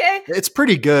 Okay. it's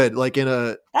pretty good. Like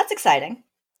That's exciting.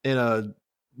 in a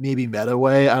maybe meta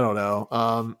way. I don't know.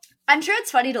 I'm sure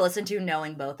it's funny to listen to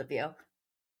knowing both of you.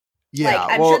 Yeah,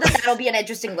 Like, I'm well, sure that'll be an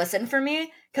interesting listen for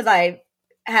me because I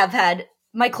have had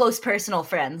my close personal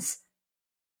friends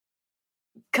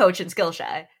coach and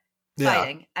Skillshare yeah.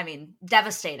 fighting. I mean,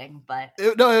 devastating, but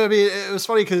No, I mean it was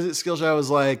funny because Skillshare was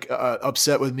like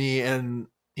upset with me, and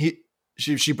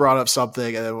she brought up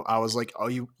something, and then I was like, "Oh,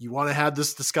 you want to have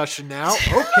this discussion now?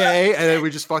 Okay," and then we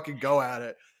just fucking go at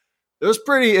it. It was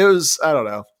I don't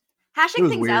know. hashing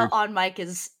things weird. out on mic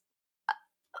is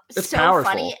It's so powerful.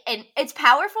 funny, and it's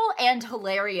powerful and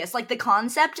hilarious. Like the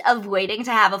concept of waiting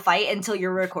to have a fight until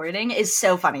you're recording is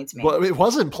so funny to me. Well, it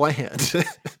wasn't planned.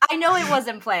 I know it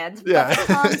wasn't planned, but Yeah.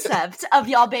 the concept of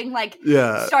y'all being like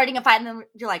Yeah. starting a fight and then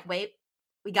you're like, wait,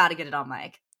 we got to get it on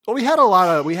mic. Well, we had a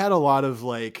lot of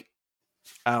like,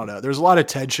 I don't know. There's a lot of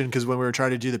tension because when we were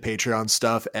trying to do the Patreon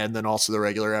stuff and then also the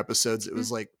regular episodes, it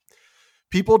was like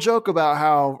people joke about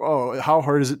how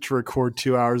hard is it to record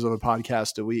 2 hours of a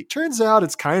podcast a week? Turns out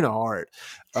it's kind of hard.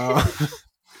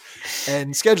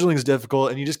 And scheduling is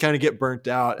difficult and you just kind of get burnt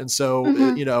out. And so,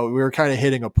 we were kind of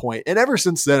hitting a point. And ever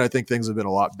since then, I think things have been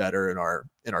a lot better in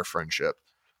our friendship.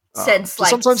 Since so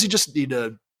sometimes you just need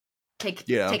to take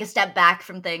a step back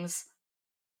from things.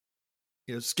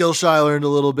 Skillshare learned a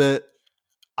little bit.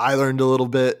 I learned a little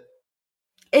bit.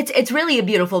 It's really a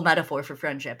beautiful metaphor for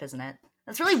friendship, isn't it?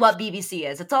 That's really what BBC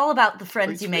is. It's all about the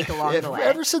friends you make along the way.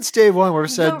 Ever since day one, we've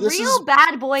said the this real is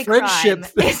bad boy friendship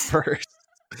crime is first.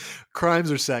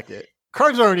 Crimes are second.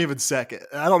 Crimes aren't even second.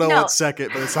 I don't know what's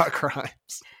second, but it's not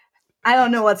crimes. I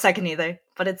don't know what's second either,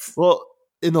 but it's Well,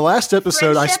 in the last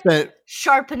episode, I spent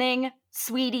sharpening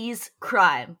Sweetie's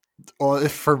crime. Well,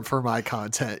 if for my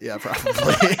content, yeah,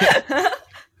 probably.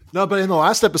 No, but in the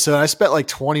last episode, I spent like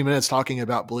 20 minutes talking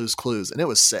about Blue's Clues, and it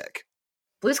was sick.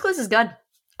 Blue's Clues is good.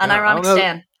 Yeah, Unironic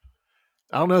stan.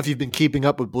 I don't know if you've been keeping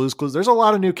up with Blue's Clues. There's a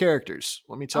lot of new characters.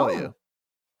 Let me tell you.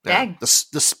 Yeah, Dang. the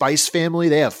Spice family,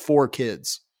 they have 4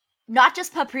 kids. Not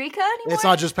just Paprika anymore? It's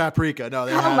not just Paprika. No,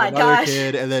 they have another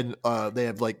kid, and then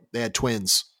they had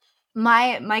twins.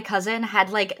 My cousin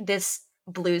had like this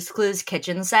Blue's Clues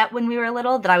kitchen set when we were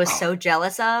little that I was so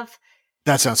jealous of.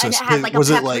 That sounds so. And it had like a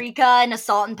paprika and a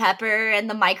salt and pepper and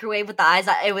the microwave with the eyes.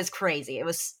 It was crazy. It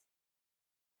was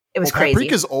crazy.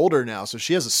 Paprika's older now, so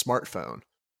she has a smartphone.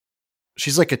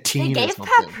 She's like a teen. They gave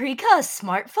Paprika a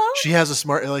smartphone? She has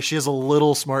she has a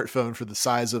little smartphone for the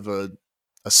size of a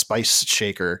spice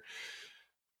shaker.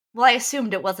 Well, I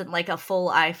assumed it wasn't like a full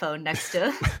iPhone next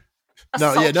to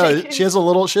shaker. She has a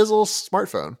little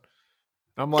smartphone.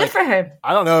 I'm like, good for her.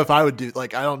 I don't know if I would do I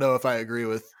don't know if I agree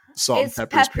with Salt and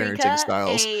Pepper's parenting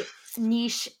styles. A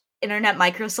niche internet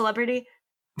micro celebrity.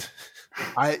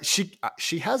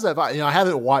 She has that vibe. I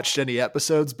haven't watched any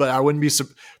episodes, but I wouldn't be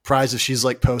surprised if she's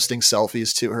like posting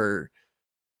selfies to her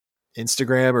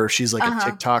Instagram or if she's like a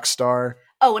TikTok star.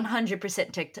 Oh,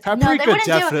 100% TikTok. Paprika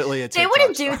definitely a TikTok. They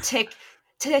wouldn't do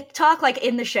TikTok like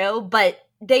in the show, but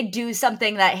they do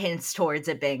something that hints towards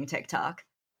it being TikTok.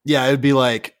 Yeah, it'd be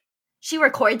like she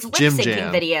records lip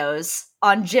syncing videos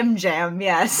on Jim Jam.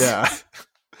 Yes. Yeah.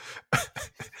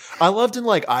 I loved in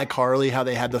like iCarly how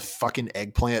they had the fucking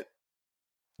eggplant.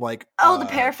 Like the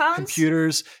Pear phones?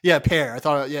 Computers. Yeah, Pear. I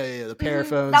thought the Pear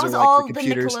phones. That was like all the the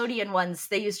Nickelodeon ones.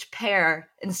 They used Pear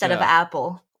instead of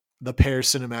Apple. The Pear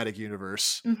cinematic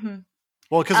universe. Mm-hmm.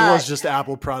 Well, because it was just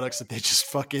Apple products that they just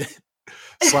fucking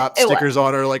slap stickers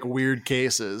on or like weird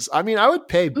cases. I mean, I would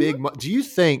pay big money. Do you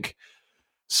think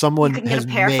someone has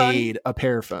made a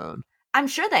Pear phone? I'm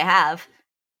sure they have.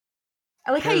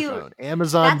 I like Pear how you phone.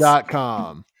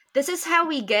 Amazon.com. This is how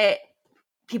we get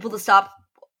people to stop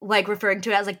like referring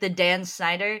to it as like the Dan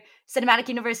Snyder cinematic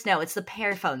universe. No, it's the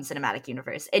Pear phone cinematic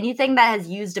universe. Anything that has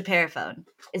used a Pear phone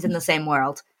is in the same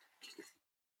world.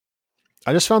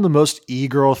 I just found the most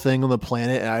e-girl thing on the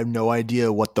planet, and I have no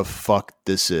idea what the fuck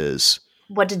this is.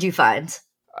 What did you find?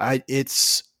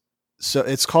 It's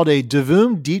called a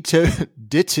Divum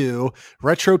Ditu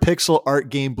retro pixel art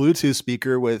game Bluetooth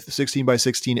speaker with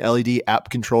 16x16 LED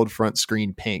app controlled front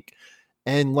screen pink.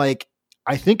 And like,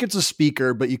 I think it's a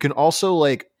speaker, but you can also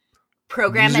like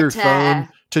program use your phone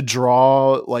to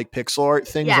draw like pixel art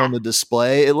things on the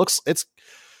display. If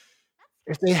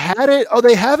they had it,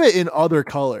 they have it in other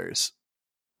colors.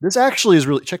 This actually is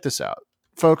really, check this out,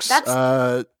 folks.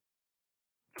 Follow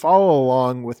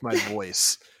along with my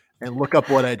voice and look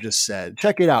up what I just said.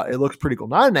 Check it out. It looks pretty cool.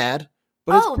 Not an ad,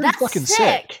 but it's pretty fucking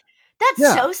sick.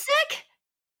 That's so sick.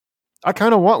 I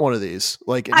kind of want one of these.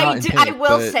 Like, not I in do. pink, I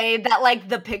will but say that like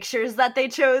the pictures that they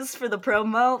chose for the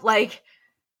promo,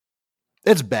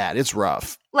 it's bad. It's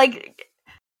rough.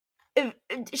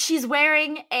 she's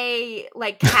wearing a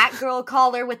like cat girl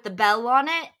collar with the bell on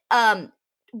it.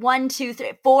 1, 2,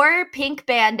 3, 4 pink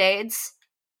band-aids.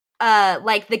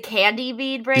 Like the candy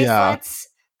bead bracelets.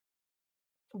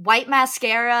 White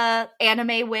mascara,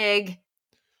 anime wig.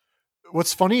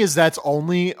 What's funny is that's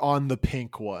only on the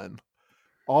pink one.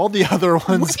 All the other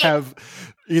ones have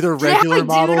either regular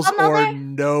models or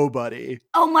nobody.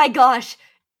 Oh my gosh.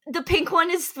 The pink one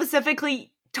is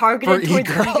specifically targeted towards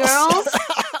e-girls.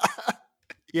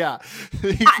 Yeah.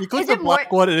 You click the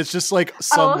black one and it's just like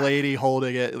some lady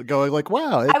holding it going like,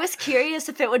 wow. I was curious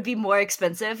if it would be more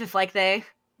expensive if like they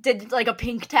did like a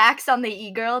pink tax on the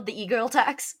e-girl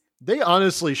tax. They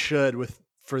honestly should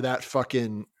for that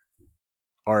fucking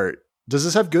art. Does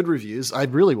this have good reviews? I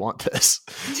really want this.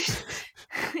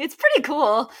 It's pretty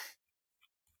cool.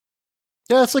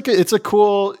 Yeah, it's a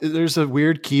cool. There's a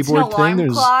weird keyboard thing.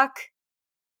 There's clock.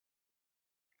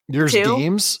 There's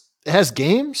games. It has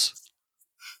games.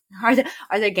 Are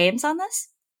there games on this?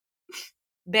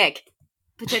 Big,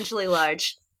 potentially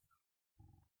large.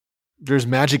 There's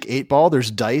Magic 8 Ball.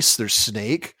 There's dice. There's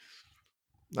Snake.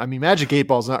 I mean, Magic 8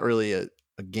 Ball is not really a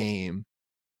game.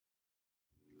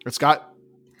 It's got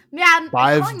I'm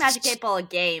calling Magic 8 Ball a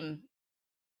game.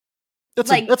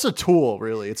 That's a tool,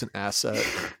 really. It's an asset.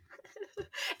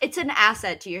 It's an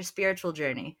asset to your spiritual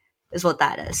journey, is what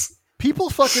that is. People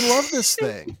fucking love this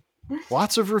thing.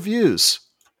 Lots of reviews.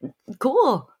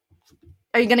 Cool.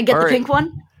 Are you gonna get the pink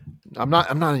one? I'm not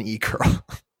an e-girl.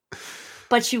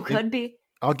 But you could be.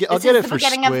 I'll get it for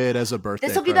Squid as a birthday.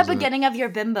 This will be the beginning of your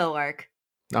bimbo arc.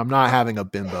 I'm not having a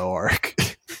bimbo arc.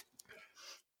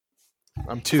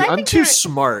 I'm too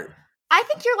smart. I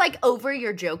think you're like over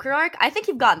your Joker arc. I think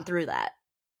you've gotten through that.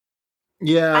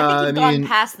 Yeah, I think you've gone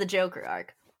past the Joker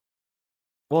arc.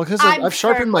 Well, because I've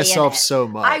sharpened myself so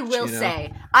much. I will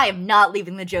say, I am not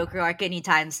leaving the Joker arc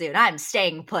anytime soon. I'm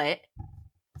staying put.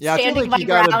 Yeah, standing my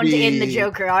ground in the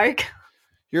Joker arc.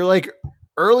 You're like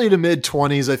early to mid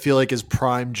 20s. I feel like is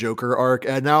prime Joker arc,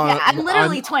 and now I'm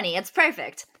literally 20. It's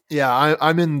perfect. Yeah,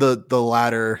 I'm in the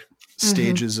latter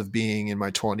stages of being in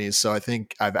my 20s, so I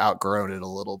think I've outgrown it a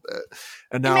little bit,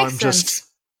 and now I'm just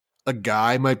a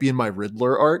guy. Might be in my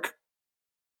Riddler arc.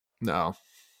 No,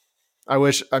 I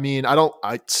wish. I mean,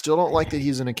 I still don't like that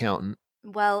he's an accountant.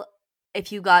 Well,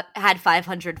 if you had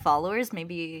 500 followers,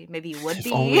 maybe you would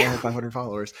be. Only I had 500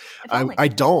 followers. I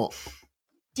don't.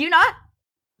 Do you not?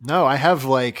 No, I have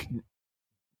like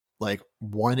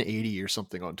 180 or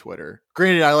something on Twitter.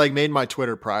 Granted, I made my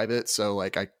Twitter private, so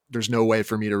there's no way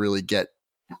for me to really get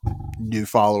new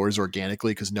followers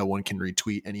organically because no one can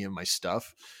retweet any of my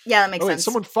stuff. Yeah, that makes sense.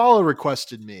 Someone follow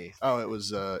requested me. Oh, it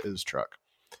was Truck.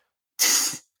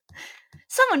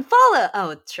 Someone follow.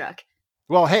 Oh, it's Truck.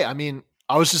 Well, hey, I mean,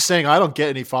 I was just saying I don't get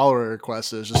any follower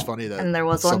requests. It was just funny that and there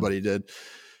was somebody did.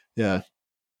 Yeah.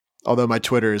 Although my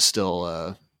Twitter is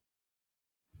still.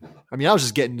 I mean, I was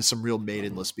just getting into some real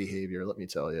maidenless behavior. Let me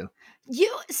tell you. You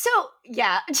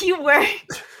were.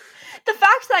 The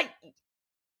fact that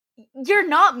you're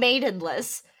not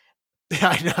maidenless. Yeah,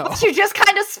 I know. You just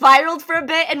kind of spiraled for a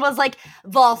bit and was like,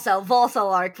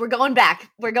 Volcel arc. We're going back.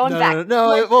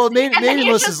 No. Well,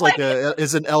 maidenless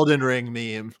is an Elden Ring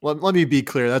meme. Let me be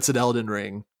clear. That's an Elden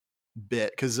Ring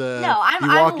bit because I'm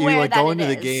aware that go into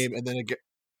the game and then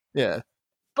yeah.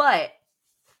 But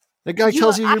the guy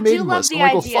tells you you're maidenless. I'm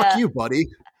like, well, fuck you, buddy.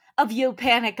 Of you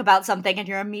panic about something and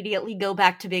you immediately go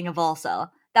back to being a Volcel.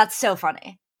 That's so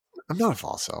funny. I'm not a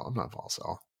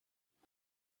Volcel.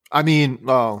 I mean,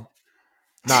 well.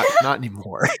 Not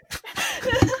anymore.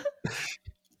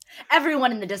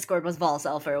 Everyone in the Discord was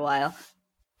Volcel for a while.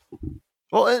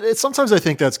 Well, sometimes I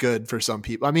think that's good for some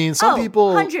people. I mean, some people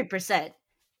 100%.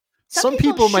 Some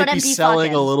people might be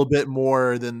selling a little bit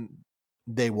more than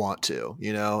they want to,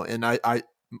 and I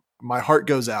my heart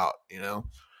goes out,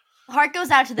 Heart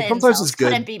goes out to the sometimes it's good.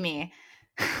 Couldn't be me.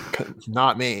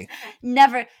 Not me.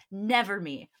 Never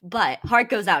me. But heart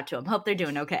goes out to them. Hope they're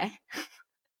doing okay.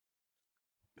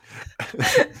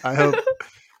 I hope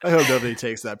nobody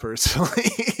takes that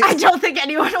personally. I don't think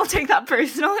anyone will take that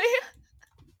personally.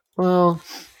 Well,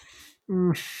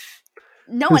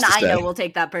 no one I know will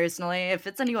take that personally. If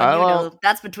it's anyone you know,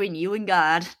 that's between you and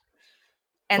God.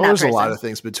 And there's a lot of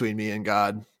things between me and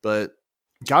God, but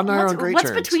God and I are on great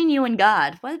terms. What's between you and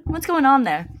God? What's going on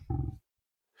there?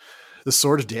 The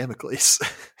sword of Damocles.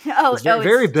 It's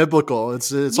very biblical.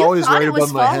 It's always right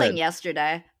above my head.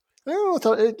 Yesterday.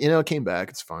 It came back.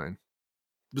 It's fine.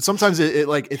 But sometimes it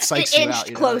like it psychs It you out.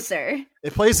 inched closer.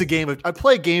 It plays a game of I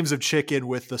play games of chicken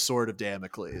with the Sword of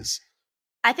Damocles.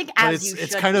 I think But as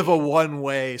it's kind of a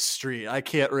one-way street. I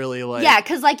can't really like yeah,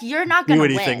 because like you're not do gonna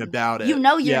anything win. about it. You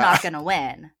know you're Yeah. not gonna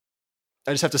win.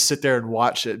 I just have to sit there and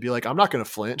watch it and be like, I'm not going to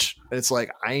flinch. And it's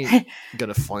like, I ain't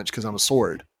going to flinch because I'm a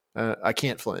sword. I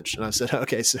can't flinch. And I said,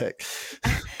 okay, sick.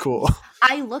 Cool.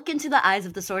 I look into the eyes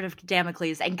of the Sword of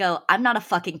Damocles and go, I'm not a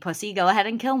fucking pussy. Go ahead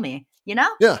and kill me. You know?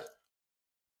 Yeah.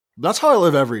 That's how I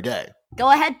live every day.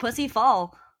 Go ahead, pussy,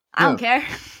 fall. I don't care.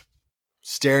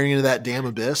 Staring into that damn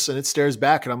abyss and it stares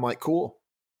back and I'm like, cool.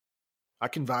 I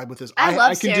can vibe with this. I love I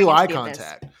can staring do into eye the abyss.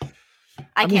 contact.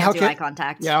 I mean, can't do eye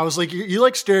contact. Yeah, I was like, you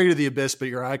like staring into the abyss, but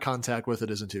your eye contact with it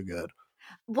isn't too good.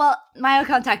 Well, my eye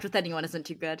contact with anyone isn't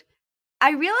too good.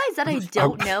 I realized that I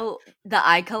don't know the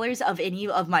eye colors of any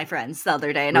of my friends the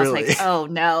other day, and Really? I was like, oh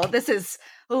no, this is,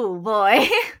 oh boy.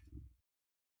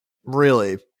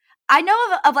 Really? I know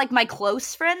of like my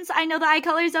close friends I know the eye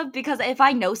colors of, because if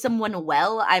I know someone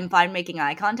well, I'm fine making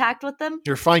eye contact with them.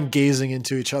 You're fine gazing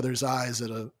into each other's eyes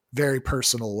in a very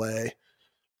personal way.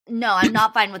 No, I'm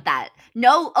not fine with that.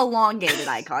 No elongated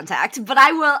eye contact, but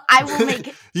I will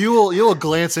make You will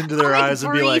glance into their I'll, like, eyes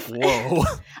and be like, brief. whoa.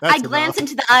 I glanced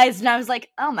into the eyes and I was like,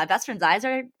 oh, my best friend's eyes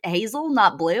are hazel,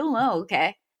 not blue. Oh,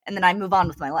 okay. And then I move on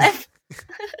with my life.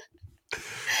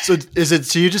 So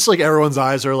you just like everyone's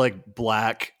eyes are like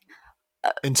black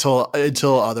until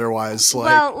otherwise like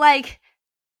Well, like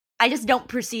I just don't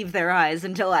perceive their eyes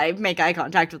until I make eye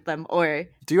contact with them, or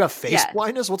do you have face yeah.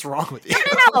 blindness? What's wrong with you?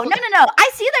 No.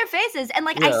 I see their faces and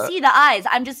like I see the eyes.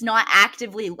 I'm just not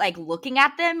actively like looking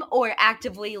at them or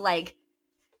actively like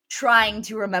trying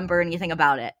to remember anything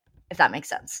about it, if that makes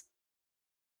sense.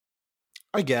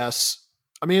 I guess.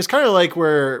 I mean, it's kind of like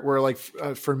where like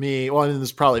for me, well, I mean, this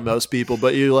is probably most people,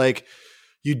 but you like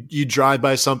you drive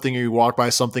by something or you walk by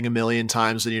something a million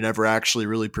times and you never actually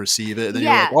really perceive it. And then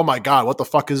you're like, oh my God, what the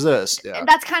fuck is this? Yeah. And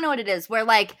that's kind of what it is, where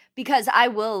like, because I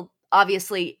will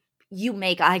obviously, you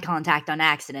make eye contact on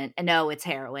accident and no, it's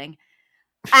harrowing.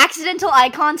 Accidental eye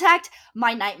contact,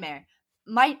 my nightmare.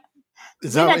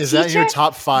 Is that your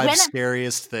top 5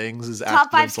 scariest things? Is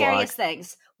top 5 scariest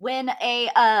things. When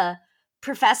a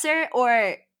professor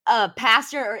or a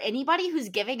pastor or anybody who's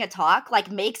giving a talk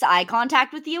like makes eye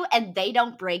contact with you and they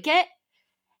don't break it,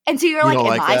 and so you're like,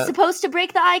 am I supposed to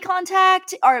break the eye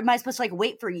contact, or am I supposed to like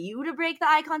wait for you to break the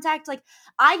eye contact? Like,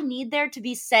 I need there to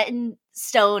be set in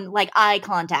stone like eye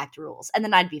contact rules, and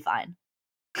then I'd be fine.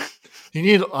 You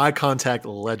need eye contact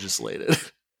legislated.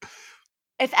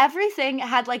 If everything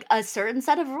had like a certain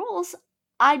set of rules,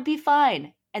 I'd be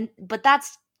fine. But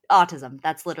that's autism.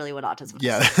 That's literally what autism is.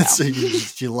 Yeah, so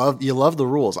you love the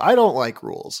rules. I don't like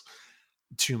rules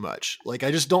too much. Like,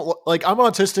 I just don't like. I'm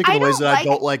autistic in ways that I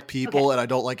don't like people and I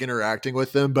don't like interacting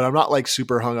with them. But I'm not like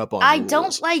super hung up on. I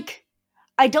rules.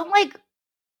 I don't like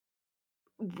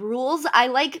rules. I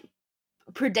like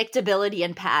predictability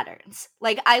and patterns.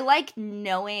 Like, I like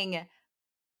knowing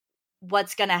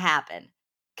what's gonna happen,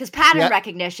 because pattern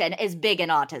recognition is big in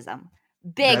autism.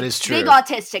 Big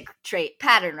autistic trait,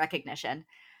 pattern recognition.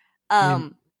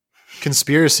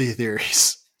 Conspiracy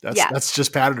theories. That's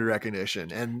just pattern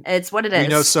recognition, and it's what it is. We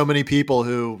know so many people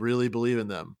who really believe in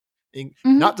them.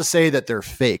 Not to say that they're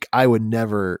fake. I would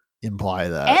never imply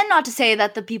that, and not to say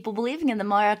that the people believing in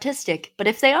them are autistic. But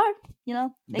if they are,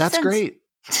 that's sense. Great.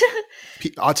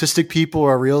 Autistic people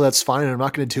are real. That's fine. And I'm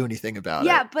not going to do anything about it.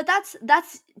 Yeah, but that's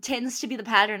tends to be the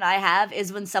pattern I have,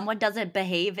 is when someone doesn't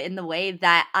behave in the way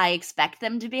that I expect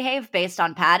them to behave based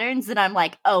on patterns, then I'm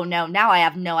like, oh no, now I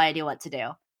have no idea what to do.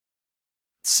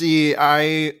 See,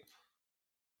 I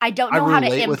don't know how to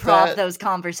improv those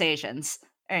conversations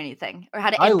or anything, or how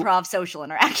to improv social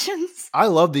interactions. I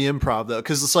love the improv though,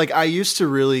 because it's like I used to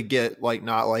really get like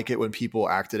not like it when people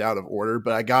acted out of order,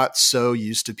 but I got so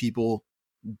used to people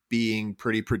being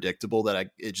pretty predictable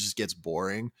that it just gets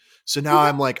boring. So now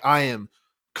I'm like, I am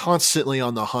constantly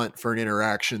on the hunt for an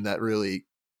interaction that really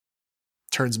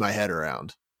turns my head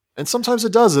around. And sometimes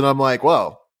it does, and I'm like,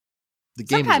 well, the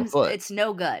game sometimes is afoot. It's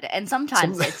no good, and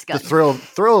sometimes it's good. The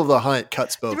thrill of the hunt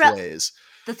cuts both ways.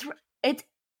 It's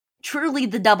truly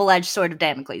the double-edged sword of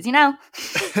Damocles,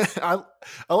 I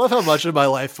love how much of my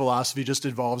life philosophy just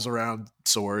involves around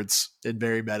swords in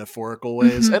very metaphorical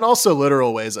ways, and also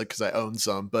literal ways, like, because I own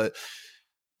some. But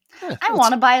I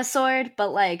want to buy a sword,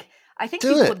 but like, I think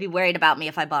people would be worried about me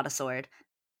if I bought a sword.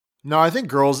 No, I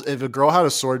think if a girl had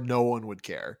a sword, no one would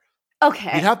care.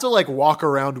 Okay. You'd have to like walk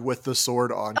around with the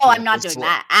sword on. Oh, I'm not doing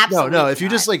that. Absolutely. No. If you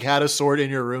just like had a sword in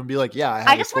your room, be like, yeah,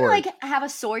 I just want to like have a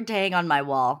sword to hang on my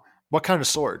wall. What kind of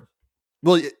sword?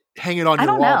 Well, hang it on I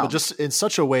your don't wall, know. but just in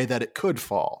such a way that it could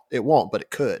fall. It won't, but it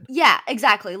could. Yeah,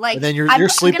 exactly. Like, And then you're I'm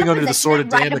sleeping gonna under the position sword it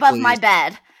of right above my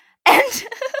Damocles. bed, and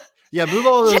Yeah, move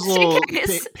all those Just in little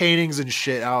case. paintings and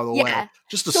shit out of the way. yeah,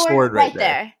 Just a sword right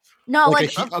there. No,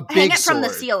 Like like, a hang big it from the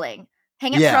sword. ceiling.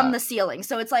 Hang it Yeah. from the ceiling.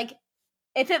 So it's like,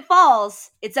 if it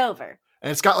falls, it's over. And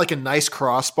it's got like a nice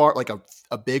crossbar, like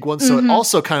a big one. So it Mhm.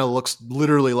 also kind of looks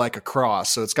literally like a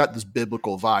cross. So it's got this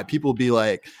biblical vibe. People would be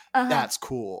like, Uh-huh. that's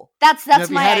cool. That's And if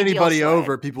you my had ideal anybody sword.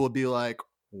 over, people would be like,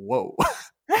 whoa.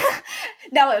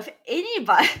 Now, if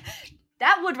anybody,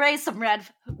 that would raise some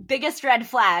biggest red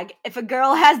flag. If a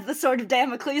girl has the sword of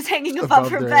Damocles hanging above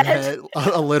her their bed. head.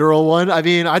 A literal one. I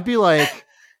mean, I'd be like,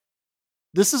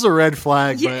 this is a red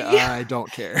flag, but Yeah. I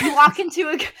don't care. You walk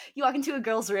into a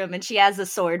girl's room and she has a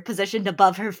sword positioned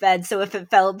above her bed, so if it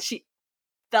fell,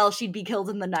 she'd be killed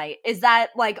in the night. Is that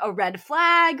like a red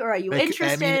flag, or are you Like, I mean,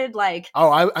 interested?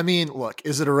 Oh, I mean, look,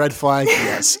 is it a red flag?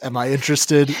 Yes. Am I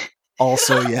interested?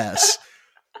 Also, yes.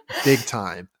 Big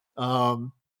time.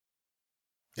 In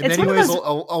It's many one of ways,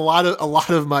 those- a lot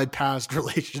of my past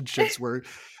relationships were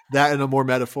that in a more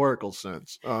metaphorical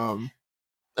sense.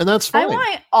 And that's I fine.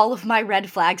 want all of my red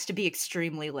flags to be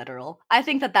extremely literal. I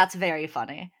think that that's very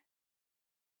funny.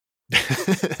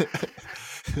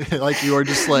 Like you are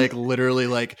just like literally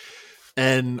like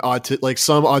like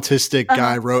some autistic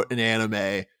guy wrote an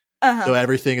anime. Uh-huh. So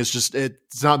everything is just,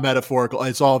 it's not metaphorical.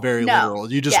 It's all very No.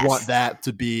 literal. You just Yes. want that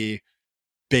to be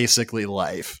basically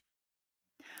life.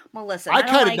 Well, listen, I don't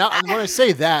kind of like now that. when I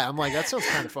say that, I'm like, that sounds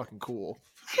kind of fucking cool.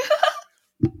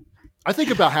 I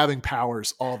think about having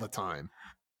powers all the time.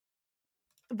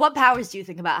 What powers do you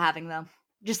think about having them?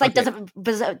 Just like, Okay.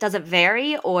 does it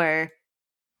vary, or?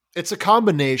 It's a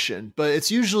combination, but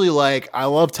it's usually like I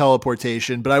love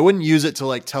teleportation, but I wouldn't use it to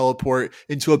like teleport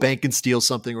into a bank and steal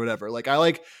something or whatever. Like I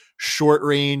like short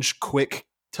range, quick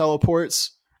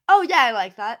teleports. Oh yeah, I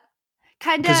like that.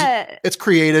 Kind of. It's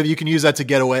creative. You can use that to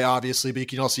get away, obviously, but you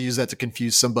can also use that to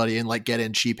confuse somebody and like get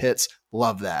in cheap hits.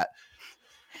 Love that.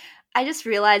 I just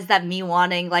realized that me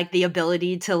wanting like the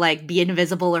ability to like be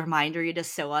invisible or mind read is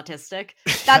so autistic.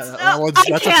 That's that's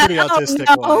a pretty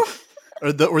autistic one.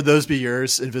 Or those be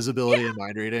yours? Invisibility and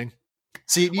mind reading.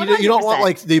 See, you don't want 100%.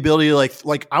 like the ability to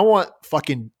like I want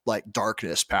fucking like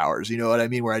darkness powers. You know what I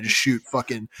mean? Where I just shoot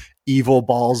fucking evil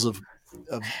balls of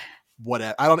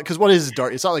whatever. I don't, because what is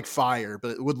dark? It's not like fire,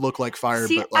 but it would look like fire.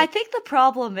 See, but like, I think the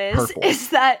problem purple. is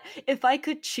that if I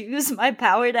could choose my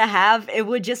power to have, it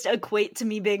would just equate to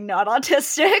me being not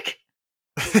autistic.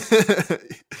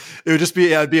 it would just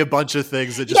be, it'd be a bunch of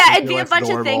things that just Yeah, make it'd your be a life bunch of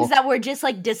normal. things that were just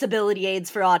like disability aids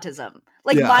for autism.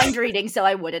 Like Yeah. mind reading so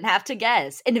I wouldn't have to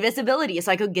guess. Invisibility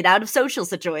so I could get out of social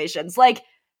situations. Like,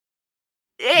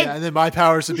 Yeah, and then my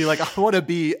powers would be like, I want to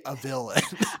be a villain.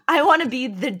 I want to be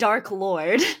the Dark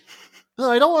Lord. No,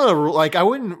 I don't want to like. I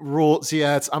wouldn't rule. See,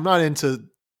 I'm not into.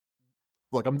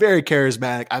 Look, I'm very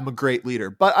charismatic. I'm a great leader,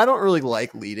 but I don't really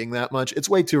like leading that much. It's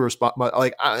way too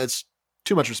it's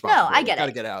too much responsibility. I get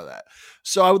Gotta it. get out of that.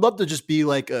 So I would love to just be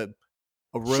like a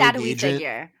rogue Shadowy agent,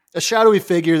 figure. a shadowy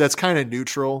figure that's kind of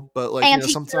neutral, but like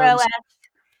Anti-hero. sometimes.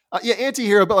 Yeah,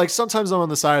 anti-hero, but like sometimes I'm on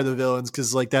the side of the villains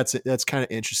because like that's kind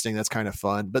of interesting. That's kind of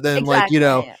fun. But then Exactly,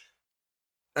 yeah.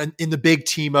 and in the big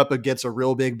team up against a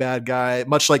real big bad guy,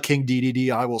 much like King DDD,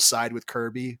 I will side with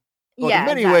Kirby. Look, in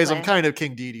many ways, I'm kind of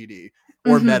King DDD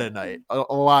or Mhm. Meta Knight.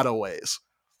 A lot of ways.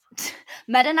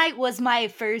 Meta Knight was my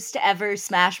first ever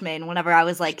Smash main whenever I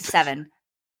was like 7.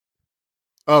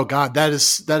 Oh God, that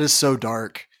is so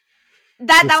dark.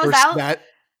 That The was first- out.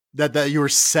 That you were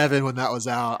 7 when that was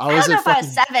out. I don't know if I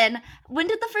was 7. When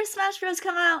did the first Smash Bros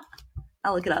come out?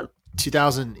 I'll look it up.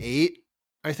 2008,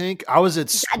 I think. I was at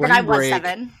spring Then I was break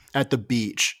 7. at the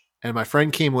beach, and my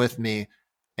friend came with me,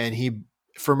 and he,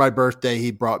 for my birthday,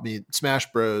 he brought me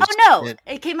Smash Bros. Oh no, And-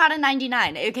 it came out in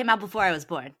 99. It came out before I was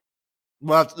born.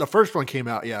 well, the first one came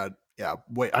out. Yeah.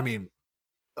 Wait, I mean,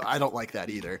 I don't like that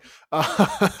either.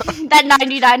 That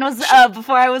 99 was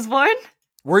before I was born.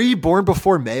 Were you born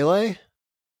before Melee?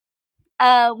 When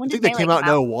I did think that Melee came out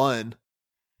in 01.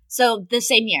 So the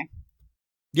same year.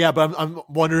 Yeah, but I'm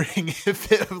wondering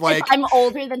if it like, if I'm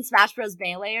older than Smash Bros.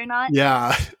 Melee or not.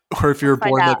 yeah, or if you were Find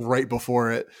born like out. right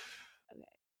before it.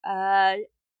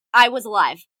 I was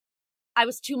alive. I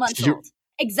was 2 months You- old.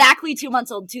 Exactly 2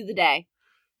 months old to the day.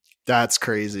 That's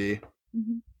crazy.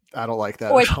 Mhm. I don't like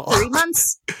that Or at all. 3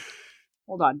 months.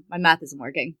 Hold on, my math isn't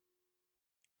working.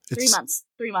 3 It's- months.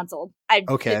 3 months old.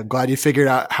 Okay, I'm glad you figured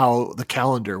out how the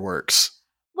calendar works.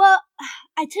 Well,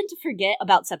 I tend to forget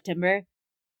about September.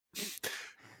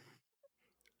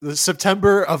 The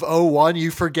September of 01, you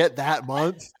forget that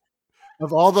month?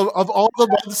 Of all the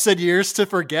months and years to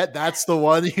forget, that's the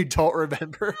one you don't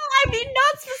remember. I mean,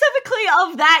 not specifically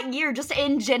of that year, just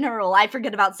in general. I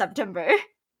forget about September.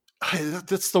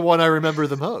 That's the one I remember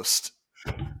the most.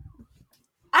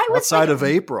 I was outside of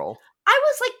April. I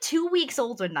was like 2 weeks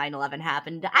old when 9/11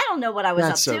 happened. I don't know what I was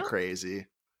That's up so to. crazy.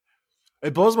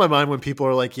 It blows my mind when people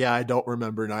are like, yeah, I don't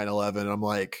remember 9/11. I'm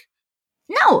like,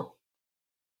 no.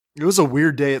 It was a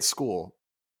weird day at school.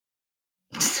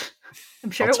 I'm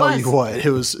sure I'll it tell was. you what,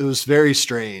 it was very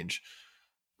strange.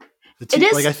 It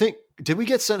is. Like, I think, did we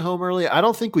get sent home early? I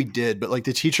don't think we did, but like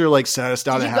the teacher like sat us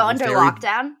down Did and you go had under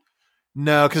lockdown?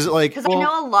 No, because I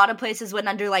know a lot of places went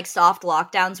under like soft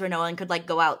lockdowns where no one could like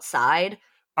go outside.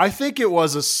 I think it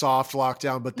was a soft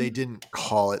lockdown, but they didn't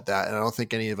call it that, and I don't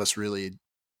think any of us really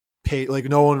paid. Like,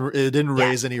 no one, it didn't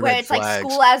raise any where red it's flags.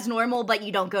 like school as normal, but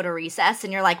you don't go to recess,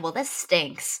 and you're like, well, this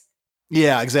stinks.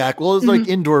 Yeah, exactly. Well, it's like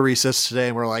indoor recess today,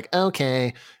 and we're like,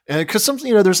 okay, and because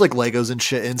something, there's like Legos and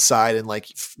shit inside, and like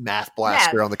Math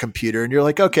Blaster on the computer, and you're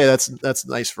like, okay, that's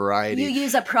nice variety. You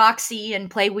use a proxy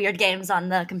and play weird games on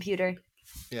the computer.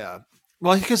 Yeah,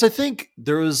 well, because I think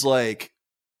there was like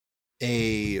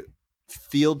a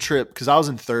field trip, because I was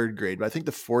in third grade, but I think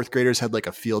the fourth graders had like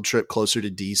a field trip closer to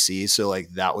DC, so like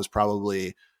that was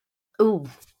probably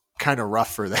kind of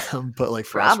rough for them, but like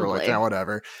for us, we're like, yeah,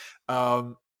 whatever.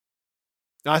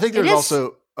 I think there's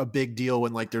also a big deal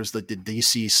when like there's like the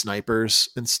DC snipers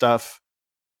and stuff.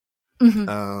 But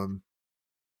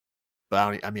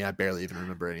I barely even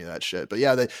remember any of that shit. But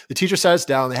yeah, the teacher sat us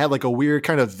down. They had like a weird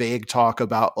kind of vague talk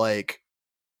about like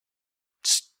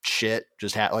shit,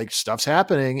 just like stuff's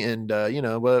happening, and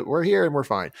but we're here and we're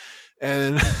fine.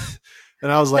 And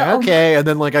and I was like, okay. And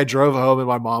then like I drove home, and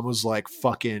my mom was like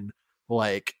fucking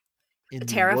like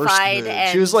terrified, and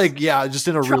she was like, yeah, just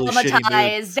in a really shitty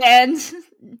mood.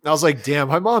 And I was like, damn,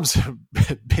 my mom's a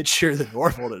bit shittier than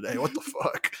normal today. What the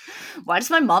fuck? Why does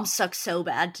my mom suck so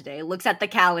bad today? Looks at the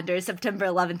calendar, September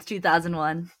 11th,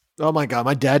 2001. Oh my God.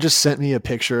 My dad just sent me a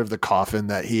picture of the coffin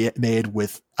that he made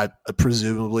with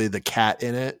presumably the cat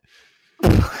in it.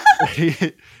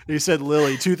 he said,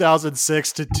 Lily,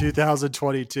 2006 to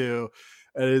 2022.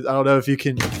 And I don't know if you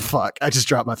can, fuck, I just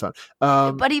dropped my phone.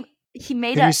 But he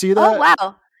made can you see that? Oh,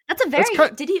 wow. That's a very,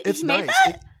 he made nice.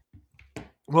 that?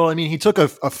 Well, I mean, he took a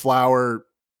flower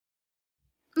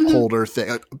holder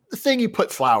thing, the thing you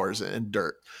put flowers in and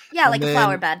dirt. Yeah, like a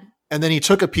flower bed. And then he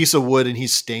took a piece of wood and he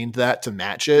stained that to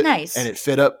match it. Nice. And it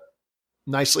fit up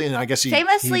nicely. And I guess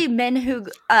famously, men who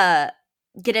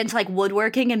get into like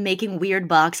woodworking and making weird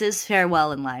boxes fare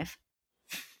well in life.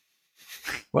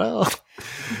 Well,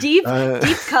 deep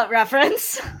cut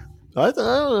reference. I don't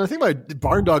know. I think my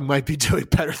barn dog might be doing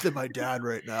better than my dad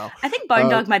right now. I think barn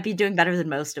dog might be doing better than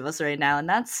most of us right now, and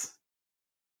that's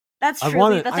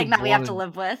truly the thing that we have to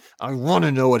live with. I want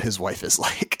to know what his wife is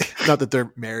like. Not that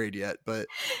they're married yet, but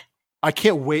I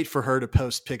can't wait for her to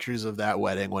post pictures of that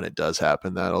wedding when it does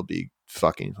happen. That'll be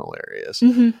fucking hilarious.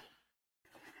 Mm-hmm.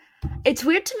 It's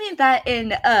weird to me that in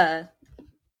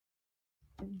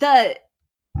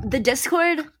the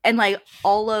Discord and like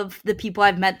all of the people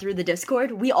I've met through the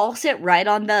Discord, we all sit right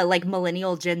on the like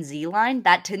millennial Gen Z line.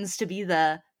 That tends to be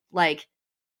the like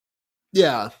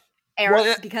era,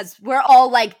 because we're all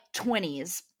like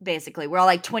 20s basically. We're all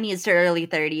like 20s to early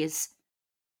 30s.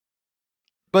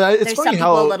 But it's there's funny some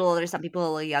how people a little older, some people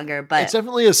a little younger. But it's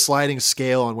definitely a sliding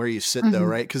scale on where you sit, though,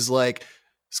 right? Because like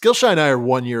Skillshare and I are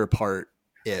 1 year apart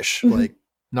ish, like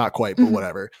not quite, but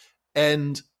whatever.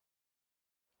 And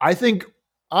I think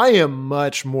I am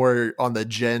much more on the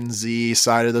Gen Z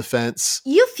side of the fence.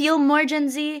 You feel more Gen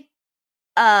Z?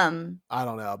 I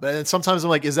don't know. But sometimes I'm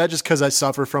like, is that just because I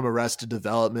suffer from Arrested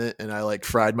Development and I like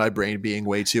fried my brain being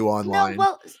way too online? No,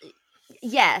 well,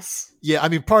 yes. Yeah, I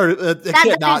mean, part of it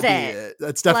can't not be it.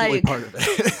 That's definitely part of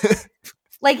it.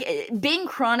 Like, being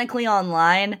chronically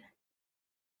online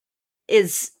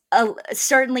is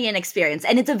certainly an experience.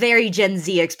 And it's a very Gen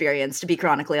Z experience to be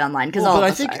chronically online. Because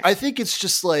I think it's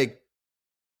just like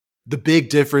the big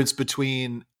difference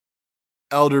between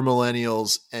elder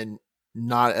millennials and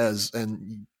not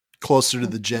and closer to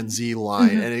the Gen Z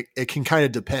line. And it can kind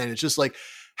of depend. It's just like,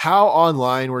 how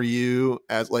online were you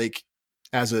as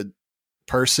a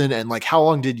person, and like how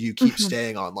long did you keep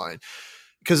staying online?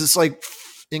 Because it's like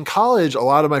in college, a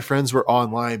lot of my friends were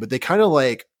online, but they kind of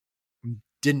like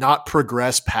did not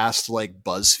progress past like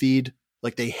BuzzFeed.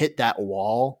 Like they hit that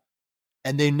wall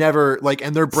and they never like,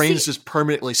 and their brains just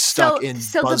permanently stuck in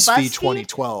BuzzFeed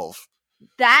 2012.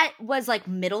 That was like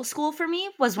middle school for me,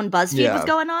 was when BuzzFeed was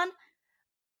going on.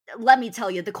 Let me tell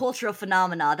you, the cultural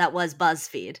phenomena that was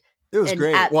BuzzFeed. It was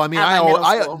great. At Well, I mean, my middle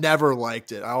I school. never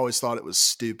liked it. I always thought it was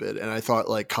stupid, and I thought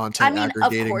like content Of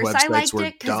aggregating course I websites liked were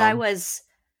it because dumb. I was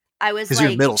Because you're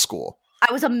like middle school.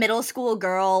 I was a middle school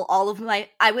girl.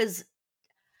 I was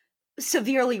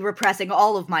severely repressing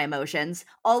all of my emotions.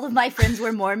 All of my friends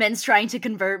were Mormons trying to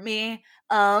convert me.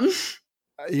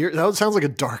 That sounds like a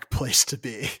dark place to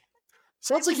be.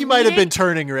 Sounds like was you might have leading- been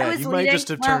turning I red. was You might just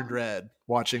have leading- turned red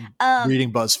watching Um,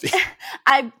 reading BuzzFeed.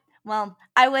 I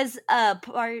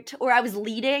was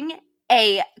leading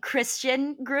a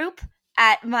Christian group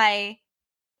at my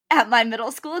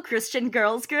middle school, Christian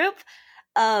girls group.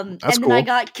 That's and then I cool.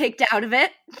 got kicked out of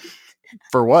it.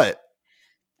 For what?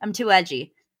 I'm too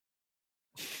edgy.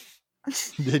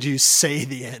 Did you say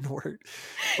the N word,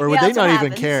 or would Yeah, they that's what not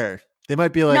even happens. care? They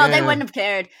might be like, No, they "Eh." wouldn't have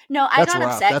cared. No, I That's got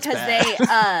rough. upset That's because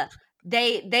bad.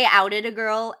 they outed a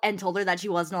girl and told her that she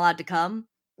wasn't allowed to come.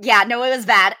 Yeah, no, it was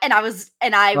bad. And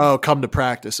I Oh, come to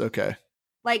practice. Okay.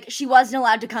 like she wasn't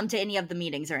allowed to come to any of the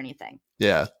meetings or anything.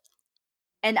 Yeah.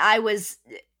 And I was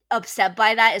upset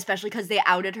by that, especially because they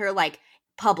outed her like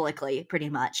publicly, pretty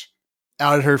much.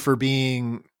 Outed her for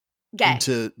being Gay.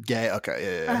 into gay.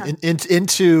 Okay. Yeah. Uh-huh.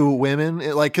 Into women.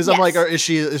 Like, cause I'm like, Yes. is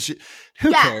she,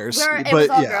 who cares? It was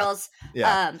all yeah. girls.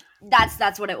 Yeah.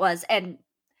 That's what it was. And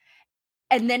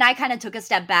then I kind of took a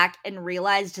step back and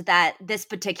realized that this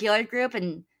particular group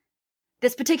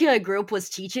was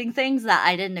teaching things that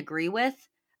I didn't agree with.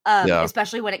 Yeah.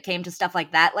 Especially when it came to stuff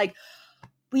like that. Like,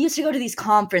 we used to go to these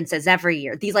conferences every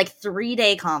year, these like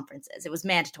 3-day conferences. It was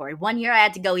mandatory. One year I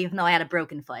had to go even though I had a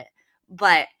broken foot.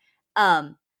 But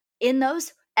in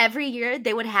those, every year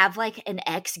they would have like an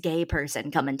ex-gay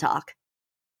person come and talk.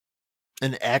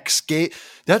 An ex-gay?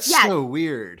 That's Yeah. so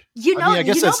weird. You know, I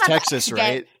guess you know that's about the Texas,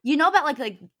 ex-gay- right? You know about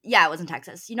like yeah, it was in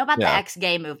Texas. You know about the Yeah.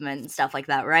 ex-gay movement and stuff like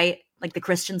that, right? Like the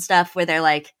Christian stuff where they're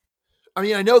like, I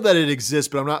mean, I know that it exists,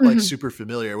 but I'm not like Mhm. super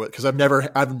familiar with, because I've never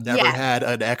Yeah. had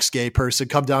an ex-gay person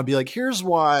come down and be like, here's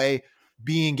why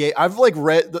being gay. I've like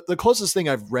read the closest thing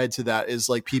I've read to that is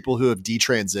like people who have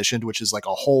detransitioned, which is like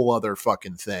a whole other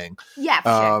fucking thing. yeah,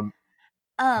 for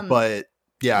sure. But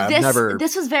yeah, I've never.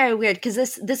 This was very weird because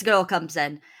this girl comes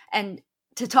in and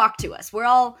to talk to us. We're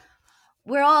all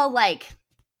like,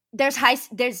 there's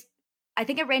I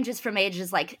think it ranges from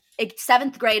ages like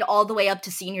 7th grade all the way up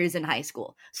to seniors in high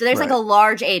school. So there's like Right. a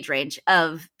large age range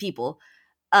of people.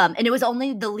 And it was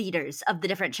only the leaders of the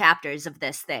different chapters of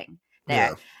this thing there.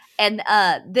 Yeah.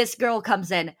 And this girl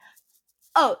comes in.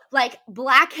 Oh, like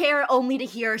black hair only to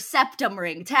hear, septum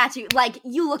ring, tattoo. Like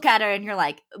you look at her and you're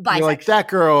like, bisexual. You're like, that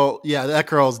girl. Yeah, that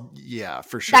girl's. Yeah,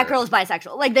 for sure. That girl's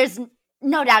bisexual. Like there's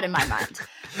no doubt in my mind.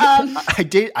 I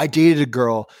dated a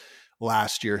girl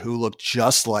last year who looked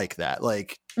just like that.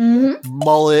 Like Mhm.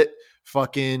 mullet,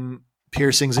 fucking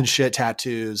piercings and shit,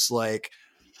 tattoos, like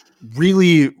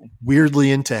really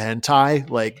weirdly into hentai.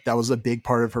 Like that was a big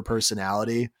part of her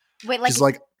personality. Wait, like, She's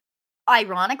like,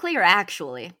 ironically or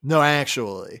actually? no,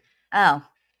 actually, Oh,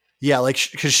 yeah, like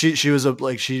because she was a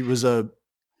like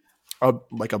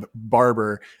a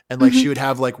barber, and like Mhm. she would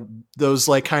have like those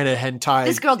like kind of hentai.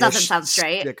 This girl doesn't sound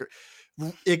straight.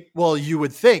 Well, you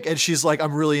would think, and she's like,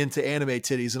 I'm really into anime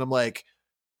titties, and I'm like,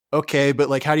 okay, but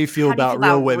like, how do you feel How do you about feel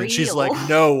real about women? She's like, real?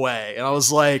 no way, and I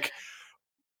was like,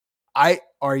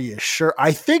 are you sure?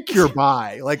 I think you're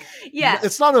bi. Like, yeah.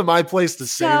 it's not in my place to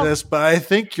say So- this, but I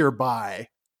think you're bi.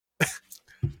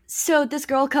 So this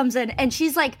girl comes in and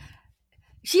she's like,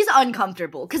 she's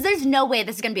uncomfortable because there's no way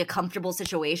this is going to be a comfortable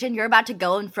situation. You're about to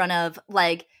go in front of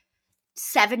like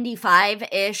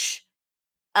 75-ish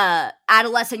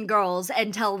adolescent girls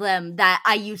and tell them that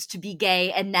I used to be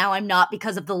gay and now I'm not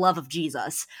because of the love of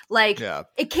Jesus. Like, Yeah.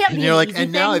 it can't And be you're an like, easy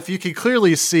and now thing. if you can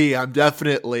clearly see, I'm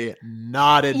definitely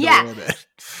not into Yeah. women.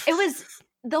 It was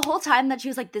the whole time that she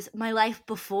was like, this my life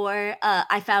before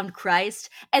I found Christ,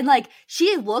 and like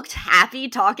she looked happy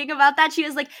talking about that. She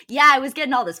was like, yeah, I was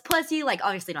getting all this pussy, like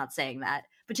obviously not saying that,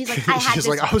 but she's like, I had She's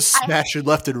this, like, I was smashing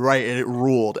left and right and it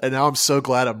ruled. And now I'm so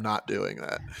glad I'm not doing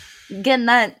that. getting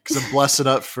that. Because I'm blessing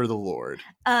up for the Lord.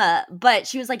 But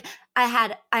she was like, I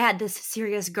had this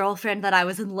serious girlfriend that I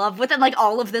was in love with, and like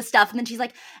all of this stuff. And then she's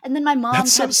like, and then my mom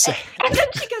That's so kept, sad. and then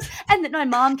she goes, and then my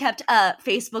mom kept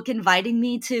Facebook inviting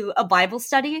me to a Bible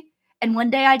study. And one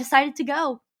day I decided to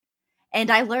go. And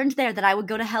I learned there that I would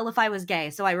go to hell if I was gay.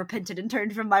 So I repented and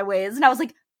turned from my ways. And I was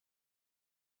like,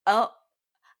 oh,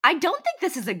 I don't think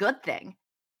this is a good thing.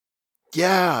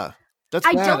 Yeah. That's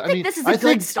I bad. don't think this is a I good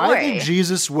think story.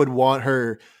 Jesus would want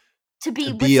her, To be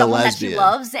with be a someone that she lesbian.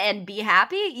 loves and be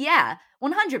happy? Yeah,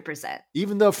 100%.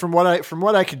 even though from what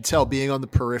I could tell, being on the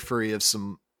periphery of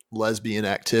some lesbian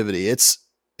activity, it's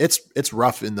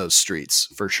rough in those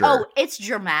streets for sure. Oh, it's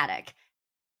dramatic.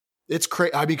 It's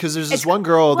crazy because there's this It's- one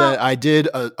girl well- that I did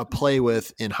a play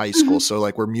with in high school. Mhm. So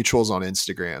like we're mutuals on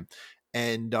Instagram.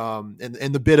 And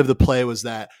the bit of the play was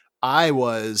that I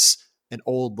was an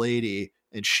old lady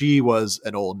and she was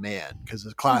an old man because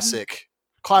it's classic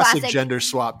Classic. gender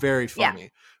swap. Very Yeah.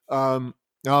 funny.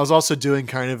 I was also doing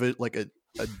kind of a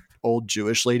old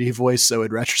Jewish lady voice. So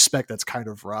in retrospect, that's kind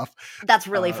of rough. That's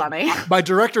really funny. My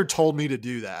director told me to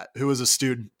do that, who was a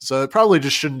student. So it probably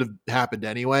just shouldn't have happened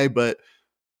anyway, but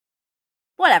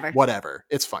whatever.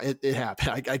 It's fine. It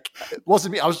happened. It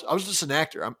wasn't me. I was just an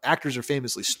actor. Actors are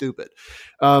famously stupid.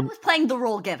 I was playing the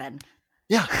role given.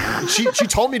 Yeah, and she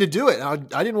told me to do it. I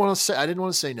didn't want to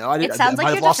say no. It sounds I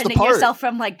like you're defending yourself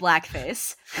from like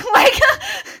blackface. like,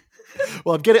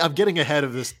 well, I'm getting ahead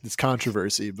of this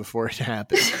controversy before it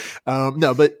happens.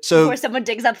 No, but so before someone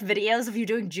digs up videos of you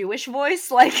doing Jewish voice,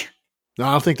 like. no,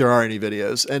 I don't think there are any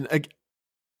videos, and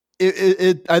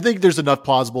I think there's enough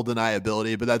plausible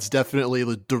deniability, but that's definitely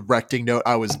the directing note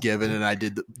I was given, and I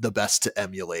did the best to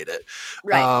emulate it.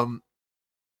 Right.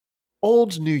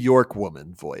 Old New York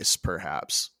woman voice,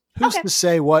 perhaps. Who's Okay. to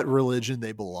say what religion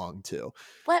they belong to?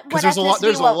 What Because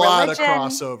there's a lot of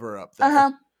crossover up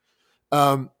there.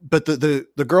 Uh-huh. But the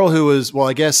girl who was, well,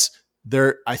 I guess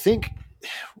I think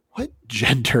what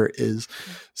gender is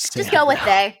Just go with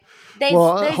they.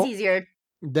 They's easier.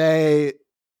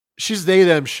 She's they,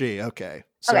 them, she. Okay.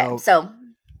 So, Okay, so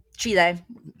she, they.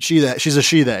 she's a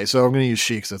she, they. So I'm going to use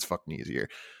she because that's fucking easier.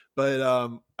 But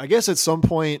I guess at some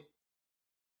point,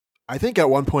 I think at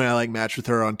one point I like matched with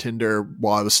her on Tinder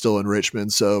while I was still in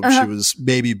Richmond. So she was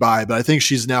maybe bi, but I think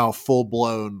she's now full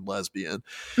blown lesbian.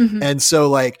 Mhm. And so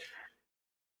like,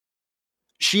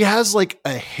 she has like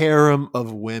a harem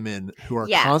of women who are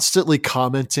constantly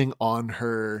commenting on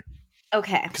her.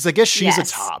 Okay. Because I guess she's Yes.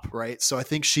 a top, right? So I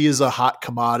think she is a hot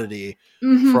commodity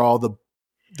Mhm. for all the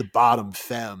bottom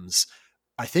femmes.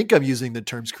 I think I'm using the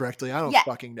terms correctly. I don't Yeah.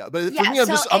 fucking know. But Yeah, for me,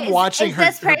 so I'm watching is her.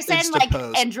 this her person Insta like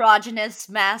post. androgynous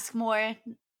mask more?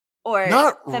 Or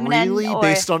Not feminine, really, or-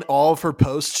 based on all of her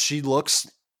posts. She looks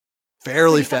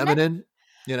fairly Pretty feminine? feminine.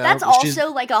 You know, That's she's-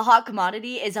 also like a hot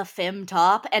commodity is a femme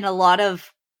top, and a lot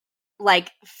of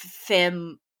like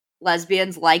femme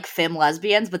lesbians like femme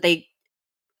lesbians, but they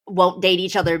won't date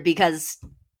each other because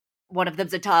one of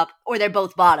them's a top or they're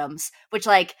both bottoms, which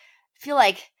like feel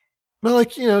like well,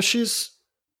 like, you know, she's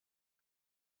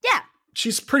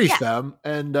pretty Yeah. femme,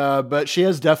 and but she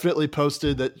has definitely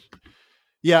posted that.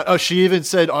 Yeah. Oh, she even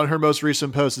said on her most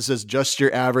recent post, it says just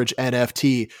your average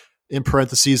NFT in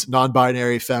parentheses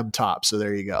non-binary femme top. So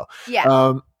there you go.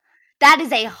 yeah, that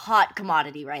is a hot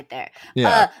commodity right there.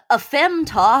 Yeah. A femme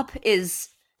top is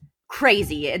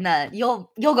crazy in the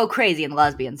you'll go crazy in the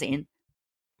lesbian scene.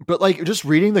 But like just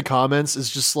reading the comments is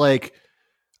just like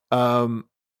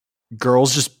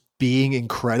girls just being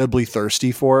incredibly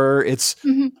thirsty for her.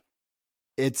 Mhm.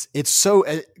 It's so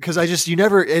because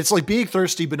it's like being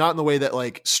thirsty, but not in the way that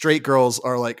like straight girls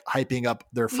are like hyping up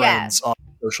their friends on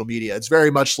social media. It's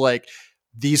very much like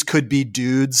these could be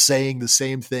dudes saying the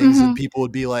same things, and people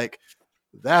would be like,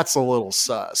 "That's a little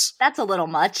sus." That's a little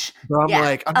much. But I'm Yeah,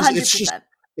 like, 100%.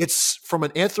 it's from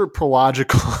an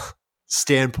anthropological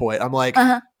standpoint. I'm like,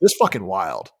 Uh-huh. this is fucking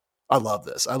wild. I love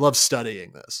this. I love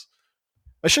studying this.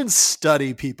 I shouldn't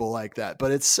study people like that,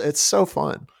 but it's so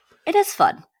fun. It is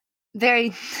fun.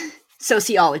 Very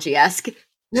sociology-esque.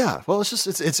 Yeah. Well,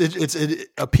 it's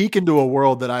a peek into a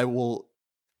world that I will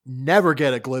never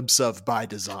get a glimpse of by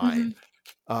design.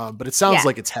 But it sounds Yeah.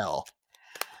 like it's hell.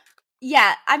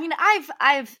 Yeah, I mean,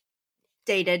 I've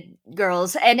dated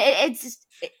girls, and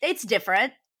it's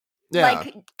different. Yeah.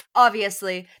 Like,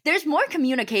 obviously, there's more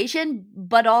communication,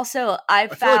 but also I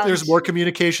found feel like there's more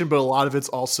communication, but a lot of it's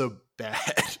also bad.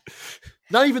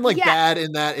 Not even like Yeah. bad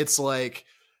in that it's like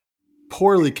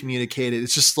poorly communicated.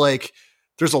 It's just like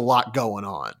there's a lot going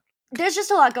on. There's just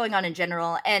a lot going on in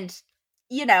general, and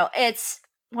you know, it's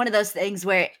one of those things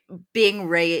where being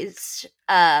raised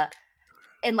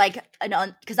in like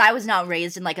because I was not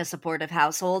raised in like a supportive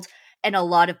household, and a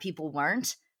lot of people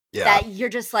weren't. Yeah. That you're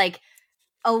just like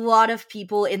a lot of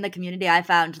people in the community I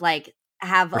found like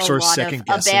have Or a sort of lot of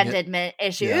second-guessing it. abandonment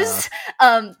issues,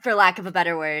 for lack of a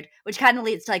better word, which kind of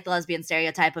leads to like the lesbian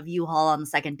stereotype of U-Haul on the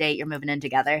second date, you're moving in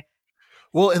together.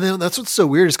 Well, and then that's what's so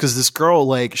weird is because this girl,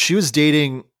 like, she was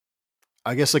dating,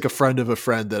 I guess, like a friend of a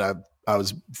friend that I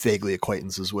was vaguely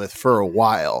acquaintances with for a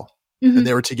while, Mhm. and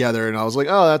they were together, and I was like,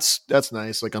 oh, that's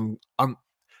nice. Like, I'm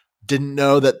didn't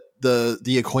know that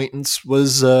the acquaintance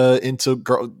was into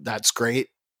girl. That's great,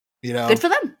 you know. Good for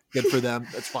them. Good for them.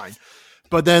 That's fine.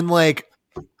 But then like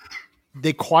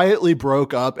they quietly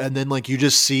broke up, and then like you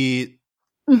just see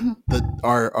Mhm.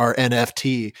 our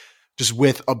NFT just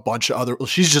with a bunch of other.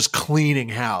 She's just cleaning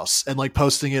house and like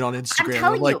posting it on Instagram. I'm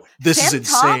telling like, you, this is Fem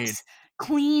insane. Talks,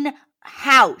 clean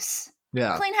house.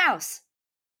 Yeah, clean house.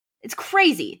 It's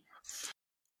crazy.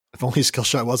 If only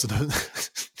Skillshot wasn't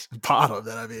a bottom,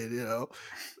 then I mean, you know,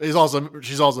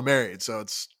 she's also married, so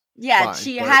it's fine,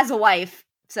 she has a wife,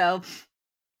 so.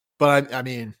 But I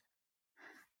mean,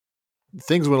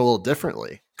 things went a little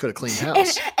differently. Could have cleaned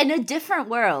house in a different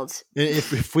world.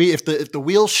 If the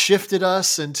wheel shifted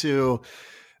us into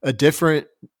a different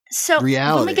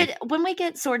reality. When we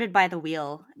get sorted by the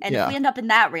wheel, and if we end up in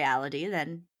that reality,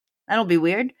 then that'll be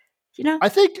weird. You know, I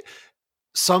think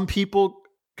some people,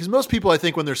 because most people, I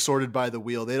think when they're sorted by the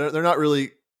wheel, they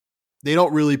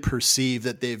don't really perceive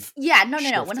that they've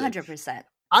 100%.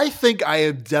 I think I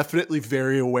am definitely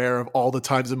very aware of all the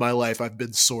times in my life I've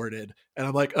been sorted, and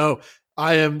I'm like, oh,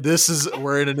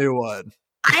 we're in a new one.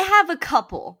 I have a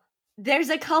couple. There's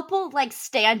a couple like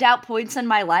standout points in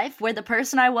my life where the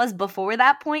person I was before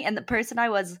that point and the person I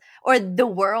was, or the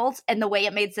world and the way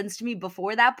it made sense to me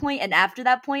before that point and after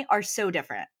that point are so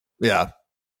different. Yeah.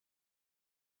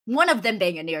 One of them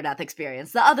being a near-death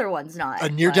experience. The other one's not. A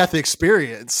near-death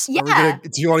experience? Yeah.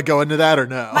 Do you want to go into that or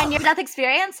no? My near-death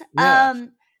experience? Yeah.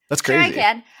 That's crazy. Sure I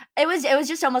can. It was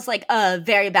just almost like a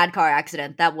very bad car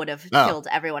accident that would have killed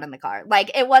everyone in the car.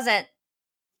 Like, it wasn't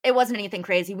anything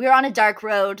crazy. We were on a dark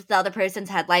road. The other person's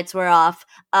headlights were off.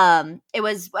 It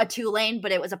was a 2-lane,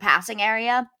 but it was a passing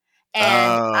area.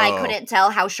 And I couldn't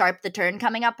tell how sharp the turn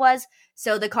coming up was.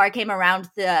 So the car came around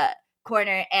the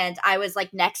corner and I was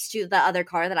like next to the other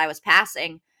car that I was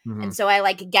passing. Mm-hmm. And so I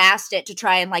like gassed it to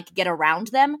try and like get around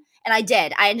them. And I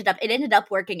did. It ended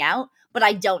up working out, but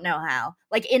I don't know how.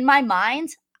 Like in my mind,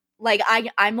 like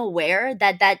I'm aware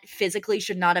that physically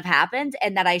should not have happened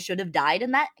and that I should have died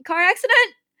in that car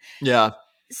accident. Yeah.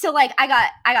 So like I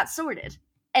got sorted.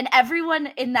 And everyone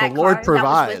in that the Lord car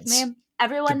provides. that was with me,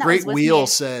 everyone the that was great with wheel me,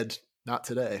 said, not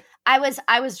today. I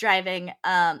was driving.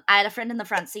 I had a friend in the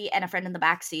front seat and a friend in the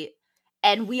back seat.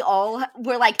 And we all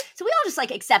were like, so we all just like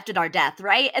accepted our death,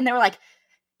 right? And they were like,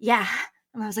 yeah.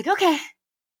 And I was like, okay.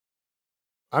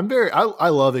 I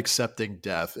love accepting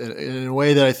death in a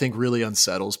way that I think really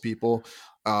unsettles people.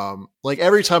 Like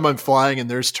every time I'm flying and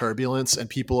there's turbulence and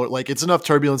people are like, it's enough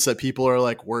turbulence that people are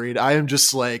like worried. I am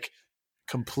just like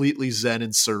completely zen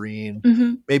and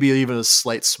serene, maybe even a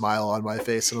slight smile on my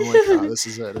face. And I'm like, oh, this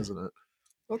is it, isn't it?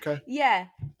 Okay. Yeah.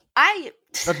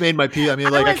 I've made my pee. I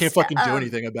mean, like I can't fucking do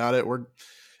anything about it. We're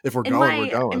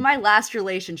going. In my last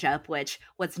relationship, which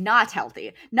was not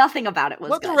healthy, nothing about it was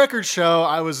Let good. the record show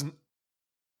I was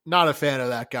not a fan of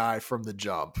that guy from the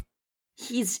jump.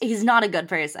 He's not a good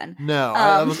person. No,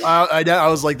 I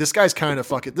was like, this guy's kind of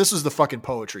fucking. This was the fucking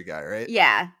poetry guy, right?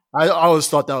 Yeah. I always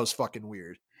thought that was fucking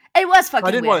weird. It was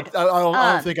fucking weird. I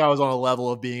don't think I was on a level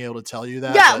of being able to tell you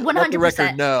that. Yeah, 100%. Let the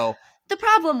record know. The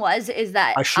problem is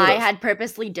that I had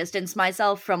purposely distanced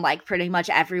myself from like pretty much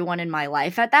everyone in my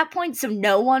life at that point, so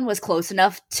no one was close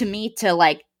enough to me to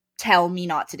like tell me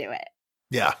not to do it.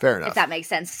 Yeah, fair enough. If that makes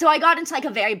sense. So I got into like a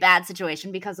very bad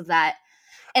situation because of that.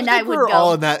 And I would go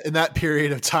all in that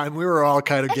period of time. We were all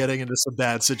kind of getting into some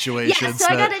bad situations. Yeah, so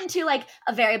I got into like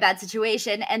a very bad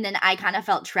situation, and then I kind of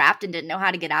felt trapped and didn't know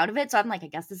how to get out of it. So I'm like, I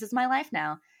guess this is my life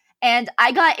now. And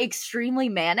I got extremely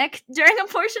manic during a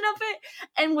portion of it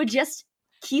and would just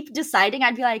keep deciding.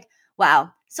 I'd be like, wow,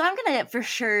 so I'm going to for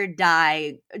sure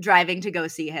die driving to go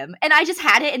see him. And I just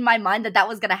had it in my mind that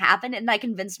was going to happen. And I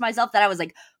convinced myself that I was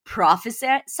like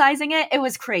prophesizing it. It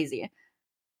was crazy.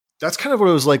 That's kind of what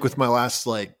it was like with my last,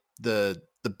 like the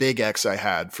big ex I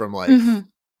had from like when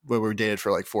we were dated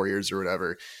for like 4 years or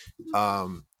whatever.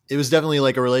 It was definitely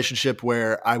like a relationship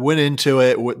where I went into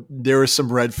it. There were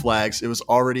some red flags. It was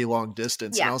already long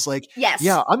distance. Yeah. And I was like, yes.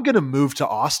 Yeah, I'm going to move to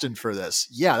Austin for this.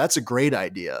 Yeah, that's a great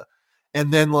idea.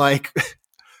 And then like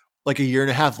a year and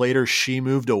a half later, she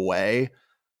moved away.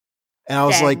 And I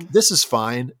was like, this is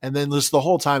fine. And then just the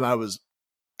whole time I was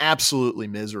absolutely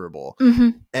miserable.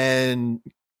 And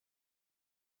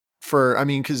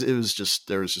because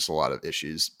there was just a lot of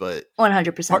issues, but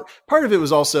 100%. Part of it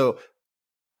was also,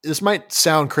 this might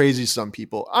sound crazy to some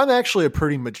people, I'm actually a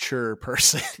pretty mature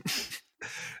person.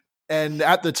 And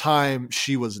at the time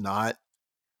she was not.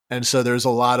 And so there's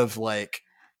a lot of like,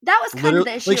 that was kind of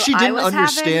the issue. Like she didn't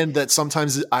understand that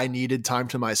sometimes I needed time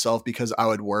to myself because I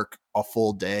would work a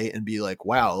full day and be like,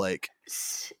 wow, like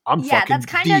I'm fucking that's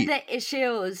kind deep. of the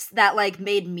issues that like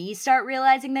made me start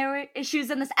realizing there were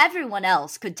issues in this. Everyone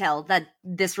else could tell that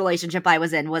this relationship I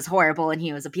was in was horrible and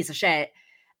he was a piece of shit.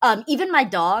 Even my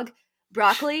dog,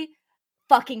 Broccoli,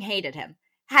 fucking hated him.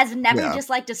 Has never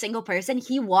disliked a single person.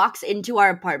 He walks into our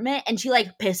apartment and she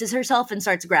like pisses herself and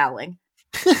starts growling.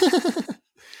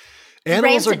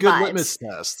 Animals are rancid good vibes. litmus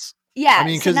tests. Yeah. I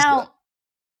mean, so because now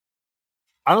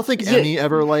I don't think You- Emmy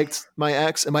ever liked my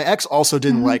ex, and my ex also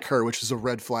didn't Mhm. like her, which is a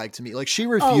red flag to me. Like, she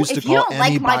refused to if you call don't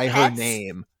like Emmy my by her pets,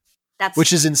 name, that's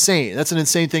which is insane. That's an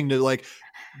insane thing to like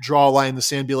draw a line in the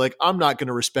sand, and be like, I'm not going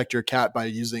to respect your cat by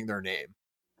using their name.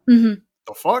 Mhm.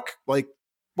 The fuck? Like,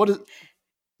 what is?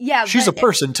 Yeah, She's a but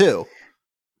person too.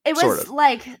 it sort was of.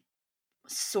 like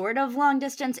sort of long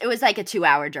distance. It was like a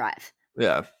 2-hour drive,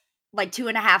 Yeah. like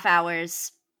 2.5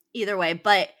 hours either way.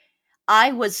 But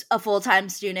I was a full-time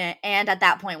student, and at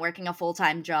that point working a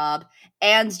full-time job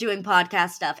and doing podcast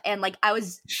stuff. And like I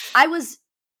was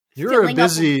You're a filling up-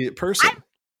 busy person.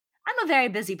 I'm a very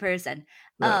busy person.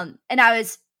 Yeah. And I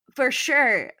was for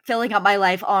sure filling up my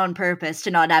life on purpose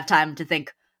to not have time to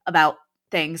think about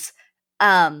things.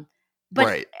 But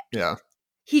Right. Yeah.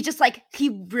 he just like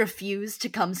he refused to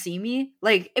come see me.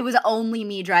 Like it was only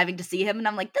me driving to see him, and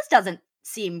I'm like, this doesn't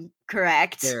seem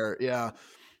correct. There. Yeah.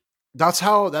 That's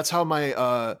how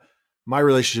my my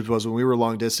relationship was when we were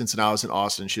long distance, and I was in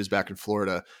Austin. She was back in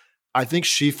Florida. I think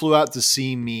she flew out to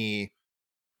see me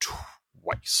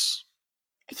twice.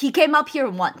 He came up here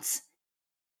once.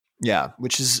 Yeah,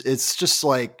 which is, it's just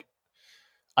like,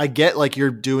 I get like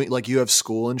you're doing, like you have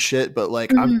school and shit, but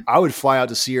like I would fly out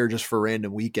to see her just for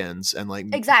random weekends and like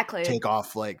Exactly. take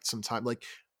off like some time. Like,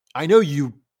 I know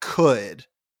you could,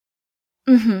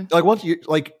 Mm-hmm. like, once you,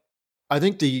 like, I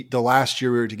think the last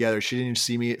year we were together, she didn't even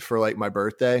see me for like my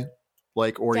birthday,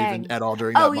 like, or Dang. even at all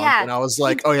during that Oh, month. yeah. And I was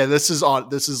like, oh yeah, this is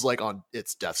like on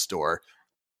its death's door.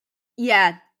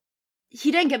 Yeah.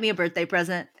 He didn't get me a birthday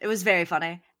present. It was very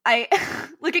funny. I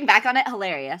looking back on it,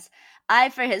 hilarious. I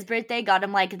for his birthday got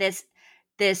him like this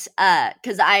because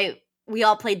we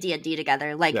all played D&D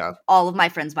together, like Yeah. all of my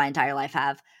friends my entire life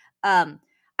have. I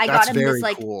That's got him very this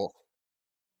like cool.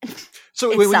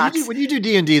 So It wait, sucks. when you do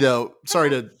D&D though, sorry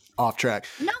to off track,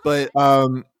 no but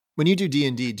when you do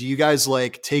D&D, do you guys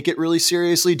like take it really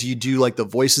seriously? Do you do like the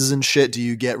voices and shit? Do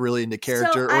you get really into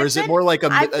character, or I've is it been- more like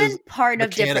I've been part of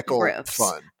different mechanical groups.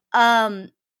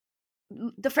 fun?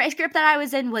 The first group that I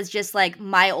was in was just like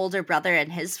my older brother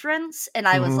and his friends, and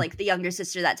I was Mhm. like the younger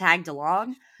sister that tagged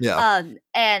along. Yeah.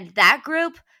 And that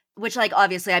group, which like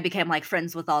obviously I became like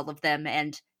friends with all of them,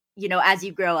 and you know, as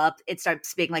you grow up, it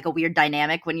starts being like a weird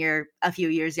dynamic when you're a few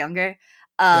years younger.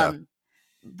 Yeah.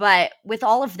 But with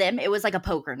all of them, it was like a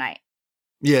poker night.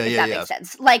 Yeah, If yeah, that yeah. makes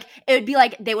sense. Like it would be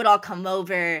like they would all come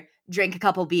over, drink a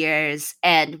couple beers,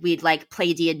 and we'd like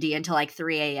play D&D until like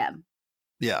 3 a.m.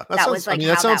 Yeah. That sounds, was, like, I mean,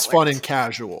 that how that sounds fun worked. and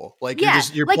casual. Like Yeah,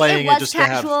 you're like, it playing it was just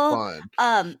casual. to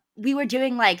have fun. We were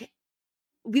doing like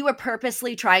we were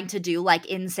purposely trying to do like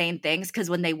insane things because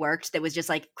when they worked, it was just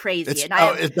like crazy. It's,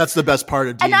 And that's the best part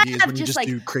of and I D&D is have when you just, just like,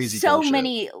 do crazy so bullshit.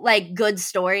 many like good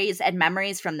stories and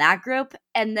memories from that group.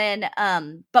 And then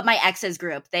but my ex's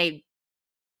group,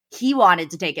 he wanted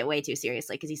to take it way too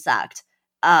seriously because he sucked.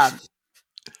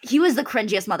 He was the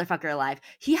cringiest motherfucker alive.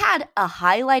 He had a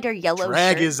highlighter yellow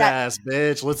Drag shirt his ass,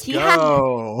 bitch. Let's He had-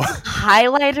 go.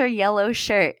 highlighter yellow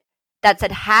shirt that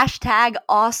said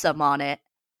 #awesome on it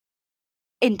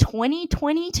in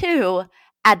 2022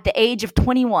 at the age of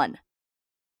 21.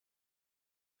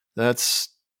 That's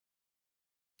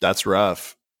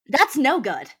rough. That's no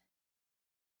good.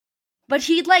 But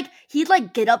he'd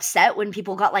get upset when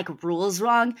people got like rules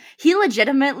wrong. He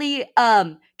legitimately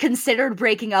considered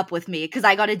breaking up with me because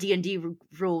I got a D&D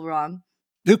rule wrong.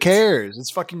 Who cares?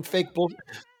 It's fucking fake bullshit.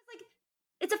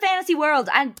 It's a fantasy world.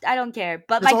 I don't care.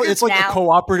 But my group It's like now, a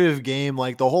cooperative game.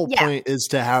 Like the whole Yeah. point is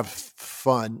to have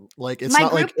fun. Like it's My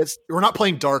not like group- we're not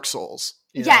playing Dark Souls.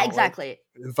 you yeah, know? Like, exactly.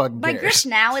 who fucking My group cares?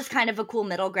 now is kind of a cool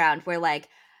middle ground where like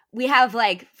we have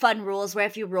like fun rules where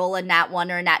if you roll a nat 1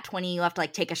 or a nat 20, you have to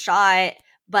like take a shot,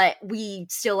 but we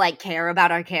still like care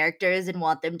about our characters and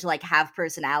want them to like have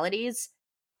personalities.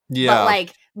 Yeah, But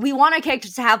like we want our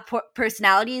characters to have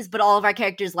personalities, but all of our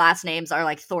characters' last names are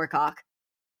like Thorcock.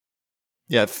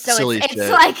 yeah, So silly it's shit.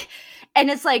 like, and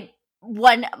it's like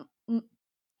one.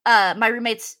 My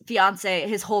roommate's fiance,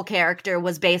 his whole character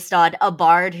was based on a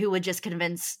bard who would just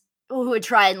who would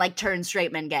try and like turn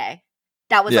straight men gay.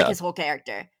 That was like Yeah. his whole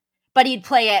character, but he'd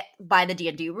play it by the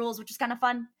D&D rules, which is kind of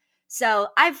fun. So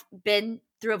I've been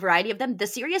through a variety of them. The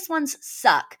serious ones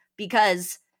suck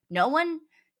because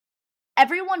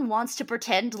everyone wants to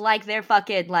pretend like they're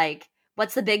fucking like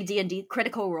what's the big D&D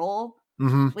Critical Role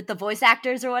hmm with the voice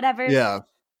actors or whatever. Yeah,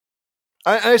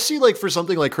 I see. Like for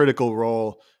something like Critical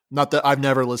Role, not that I've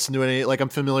never listened to any. Like I'm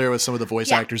familiar with some of the voice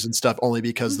Yeah. actors and stuff, only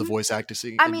because the Mhm. voice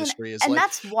acting I mean, industry is and like.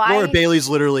 that's why Laura Bailey's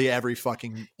literally every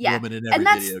fucking Yeah, woman in every and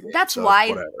that's video game. that's so why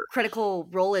whatever. Critical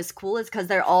Role is cool is because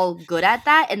they're all good at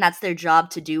that and that's their job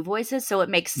to do voices, so it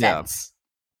makes Yeah. sense.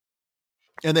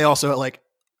 And they also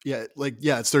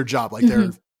it's their job. Like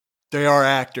Mhm. they are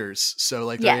actors, so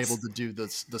like they're Yes. able to do the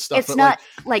stuff. It's But not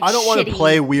like I don't want to shitty.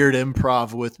 play weird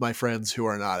improv with my friends who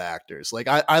are not actors. Like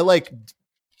I like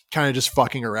kind of just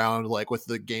fucking around like with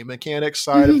the game mechanics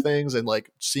side of Mhm. things and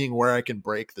like seeing where I can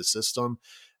break the system.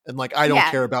 And like I don't Yeah.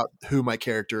 care about who my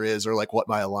character is or like what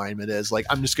my alignment is. Like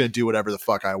I'm just gonna do whatever the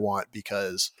fuck I want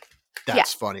because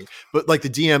that's funny. But like the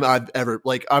DM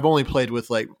I've only played with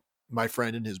like my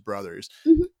friend and his brothers.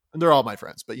 Mhm. And they're all my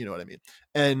friends, but you know what I mean.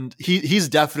 And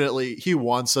he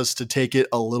wants us to take it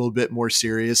a little bit more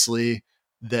seriously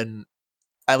than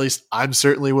at least I'm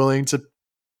certainly willing to.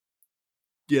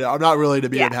 I'm not willing to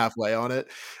meet him halfway on it,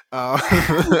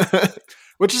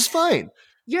 which is fine.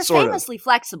 You're sort of. famously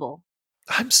flexible.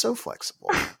 I'm so flexible.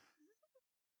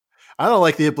 I don't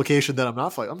like the implication that I'm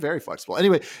not flexible. I'm very flexible.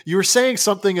 Anyway, you were saying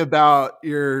something about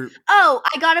your. Oh,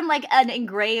 I got him like an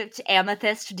engraved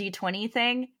amethyst D20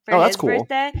 thing for that's his cool.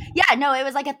 birthday. Yeah, no, it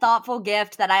was like a thoughtful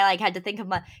gift that I like had to think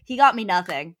of. He got me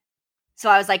nothing, so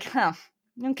I was like, huh,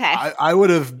 okay. I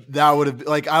would have. That would have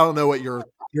like I don't know what your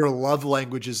love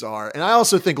languages are, and I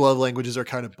also think love languages are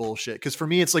kind of bullshit because for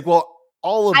me it's like, well,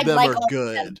 all of them are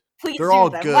good. Please They're do all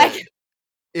them. good Like,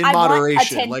 in I want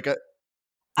moderation.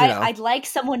 I'd like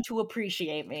someone to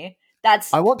appreciate me.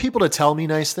 I want people to tell me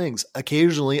nice things.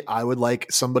 Occasionally, I would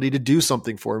like somebody to do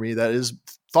something for me that is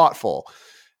thoughtful,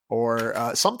 or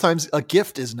sometimes a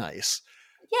gift is nice.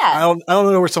 Yeah, I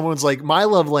don't know where someone's like, my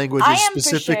love language I is am for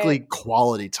specifically sure.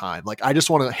 quality time. Like I just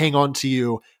want to hang on to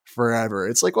you forever.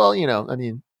 It's like, well, I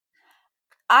mean,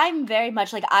 I'm very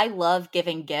much like I love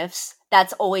giving gifts.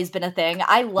 That's always been a thing.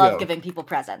 I love giving people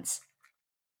presents.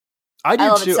 I do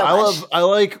love too. it so much. I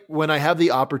like when I have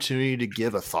the opportunity to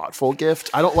give a thoughtful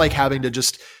gift. I don't like having to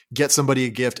just get somebody a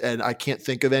gift and I can't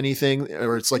think of anything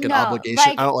or it's like an obligation.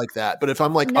 like- I don't like that. But if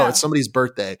I'm like, No. oh, it's somebody's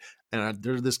birthday and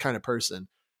they're this kind of person,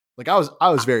 like I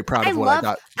was very proud of what I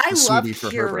got. I to love Sudie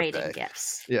for her curating birthday.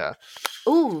 gifts. Yeah.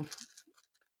 Ooh.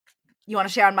 You want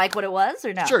to share on Mike what it was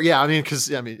or no? Sure. Yeah. I mean,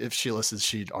 if she listens,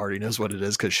 she already knows what it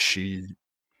is because she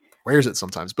wears it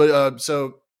sometimes. But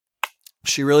so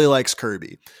she really likes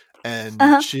Kirby.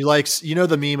 And she likes,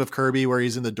 the meme of Kirby where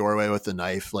he's in the doorway with the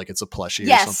knife, like it's a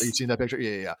plushie or something. You've seen that picture?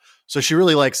 Yeah. So she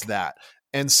really likes that.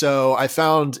 And so I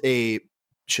found she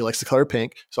likes the color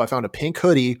pink. So I found a pink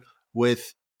hoodie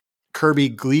with Kirby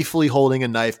gleefully holding a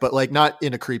knife, but like not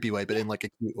in a creepy way, but in like a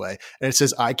cute way. And it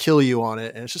says, "I kill you" on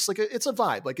it. And it's just like, it's a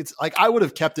vibe. Like it's like, I would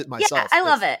have kept it myself. Yeah, I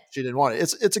love it. She didn't want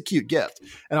it. It's a cute gift.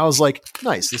 And I was like,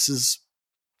 nice. This is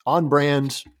on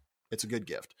brand. It's a good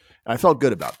gift. And I felt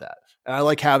good about that. And I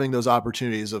like having those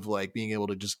opportunities of like being able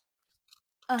to just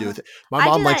do it. My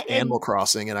mom likes Animal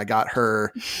Crossing, and I got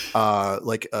her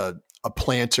like a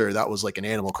planter that was like an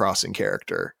Animal Crossing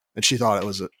character, and she thought it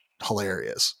was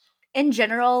hilarious. In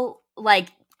general, like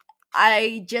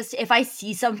if I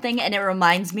see something and it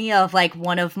reminds me of like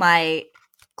one of my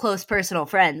close personal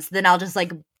friends, then I'll just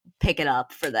like pick it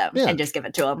up for them and just give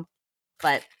it to them.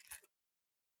 But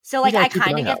so like I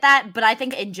kind of get that, but I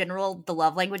think in general the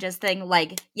love languages thing,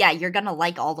 like you're gonna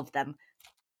like all of them.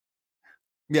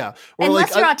 Yeah, or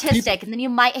unless you're autistic, and then you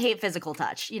might hate physical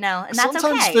touch, and that's okay.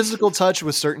 Sometimes physical touch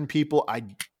with certain people,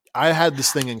 I had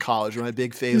this thing in college where my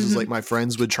big phase was like my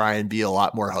friends would try and be a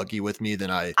lot more huggy with me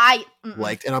than I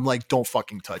liked, and I'm like, don't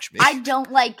fucking touch me. I don't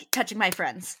like touching my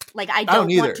friends. Like I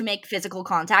don't want to make physical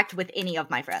contact with any of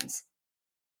my friends.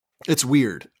 It's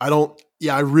weird. I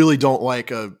really don't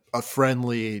like a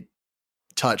friendly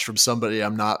touch from somebody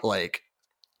I'm not like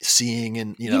seeing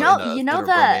in in a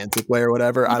romantic way or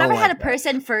whatever. I never had a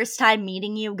person first time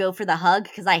meeting you go for the hug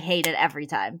because I hate it every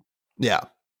time. Yeah.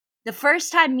 The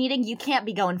first time meeting, you can't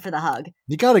be going for the hug.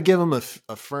 You got to give them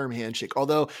a firm handshake.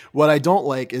 Although what I don't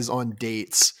like is on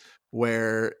dates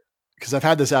where, because I've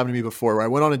had this happen to me before, where I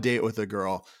went on a date with a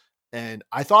girl and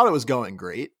I thought it was going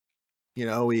great.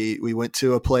 We went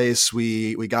to a place,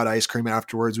 we got ice cream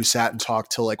afterwards. We sat and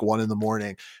talked till like 1 a.m.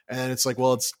 And then it's like,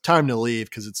 well, it's time to leave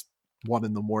because it's 1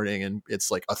 a.m. and it's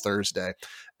like a Thursday.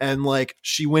 And like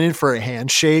she went in for a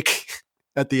handshake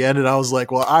at the end, and I was like,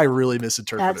 well, I really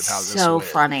misinterpreted how this so went.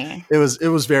 Funny. It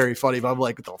was very funny, but I'm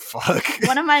like, what the fuck?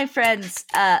 One of my friends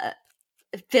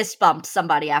fist bumped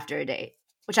somebody after a date,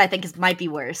 which I think might be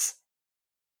worse.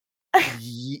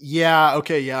 Yeah,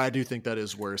 okay, yeah, I do think that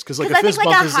is worse because like a fist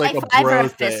bump is like a bro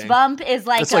thing. Fist bump is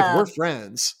like it's like we're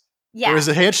friends. Yeah. Whereas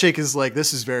a handshake is like,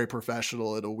 this is very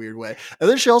professional in a weird way. And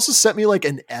then she also sent me like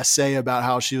an essay about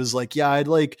how she was like, I'd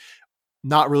like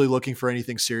not really looking for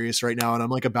anything serious right now, and I'm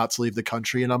like about to leave the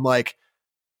country, and I'm like,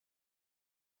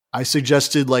 I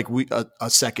suggested like a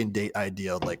second date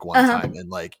idea like one time, and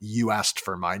like you asked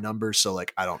for my number, so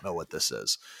like I don't know what this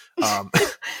is.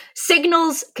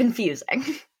 Signals confusing.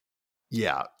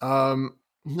 Yeah.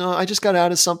 No, I just got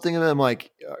out of something, and I'm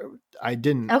like, I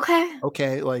didn't.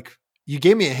 Okay, like you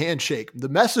gave me a handshake. The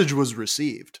message was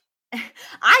received.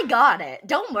 I got it.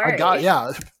 Don't worry.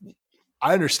 Yeah.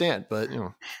 I understand, but you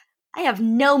know, I have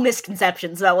no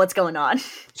misconceptions about what's going on.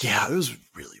 Yeah, it was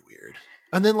really weird.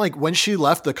 And then like when she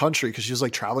left the country, because she was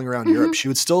like traveling around Europe, she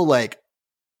would still like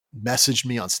message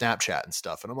me on Snapchat and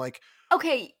stuff, and I'm like,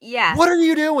 okay, yeah, what are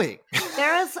you doing?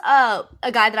 There was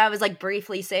a guy that I was like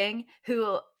briefly seeing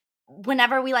who,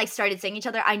 whenever we like started seeing each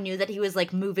other, I knew that he was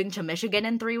like moving to Michigan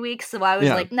in 3 weeks. So I was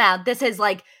like, nah, this is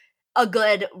like a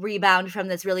good rebound from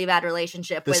this really bad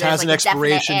relationship. This has like an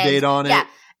expiration date on it. Yeah,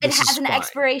 it has an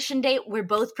expiration date. We're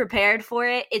both prepared for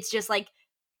it. It's just like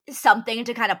something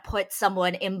to kind of put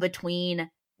someone in between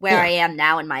where I am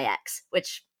now and my ex,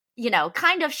 which, you know,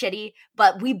 kind of shitty,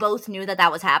 but we both knew that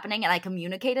that was happening and I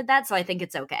communicated that. So I think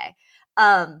it's okay.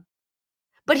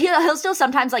 But he'll still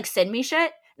sometimes like send me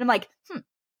shit, and I'm like,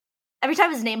 every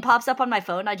time his name pops up on my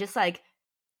phone, I just like,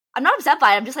 I'm not upset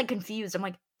by it. I'm just like confused. I'm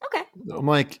like, okay. I'm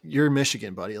like, you're in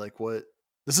Michigan, buddy. Like, what?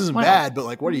 This isn't bad, but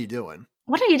like, what are you doing?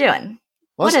 What are you doing?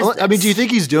 I mean, do you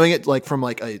think he's doing it like from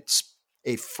like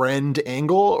a friend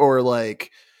angle, or like,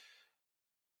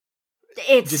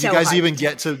 did you guys even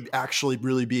get to actually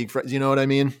really being friends? You know what I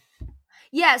mean?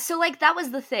 Yeah. So like, that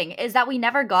was the thing, is that we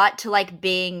never got to like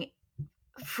being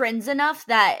friends enough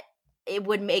that it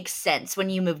would make sense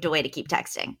when you moved away to keep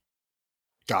texting.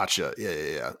 Gotcha.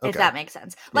 Yeah. Okay. If that makes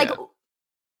sense. Like,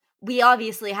 we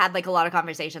obviously had like a lot of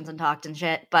conversations and talked and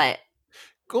shit, but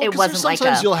it wasn't like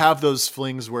sometimes you'll have those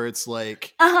flings where it's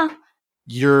like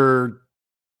you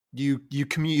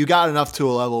got enough to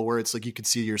a level where it's like you could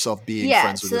see yourself being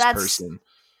friends with this person.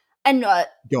 And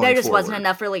there just wasn't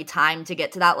enough really time to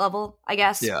get to that level, I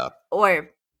guess. Yeah. Or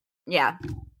yeah.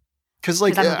 Because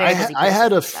like I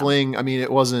had a fling. I mean,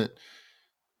 it wasn't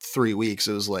 3 weeks.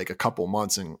 It was like a couple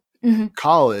months in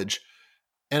college.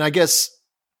 And I guess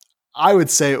I would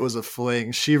say it was a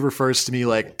fling. She refers to me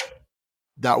like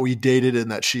that we dated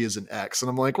and that she is an ex. And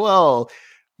I'm like, well,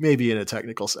 maybe in a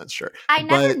technical sense, sure. I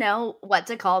never know what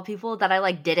to call people that I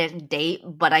like didn't date,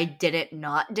 but I didn't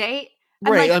not date.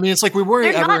 Right. Like, I mean, it's like we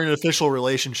weren't ever in an official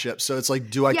relationship. So it's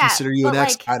like, do I consider you an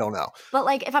ex? I don't know. But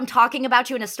like, if I'm talking about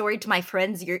you in a story to my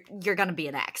friends, you're going to be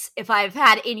an ex. If I've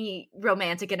had any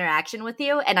romantic interaction with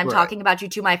you and I'm talking about you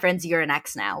to my friends, you're an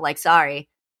ex now. Like, sorry.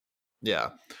 Yeah.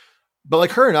 But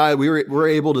like her and I, we're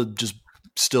able to just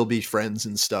still be friends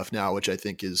and stuff now, which I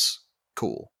think is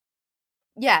cool.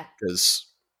 Yeah. Because,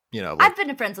 you know, like, I've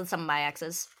been friends with some of my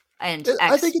exes and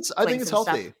I think it's healthy.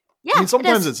 Stuff. Yeah, I mean,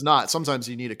 sometimes it's not. Sometimes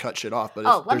you need to cut shit off.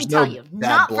 But let me tell you,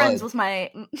 not friends with my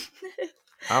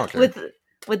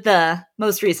with the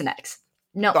most recent ex.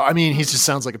 No, I mean, he just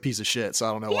sounds like a piece of shit. So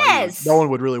I don't know why. No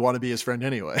one would really want to be his friend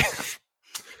anyway.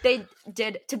 They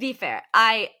did. To be fair,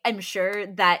 I am sure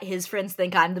that his friends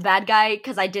think I'm the bad guy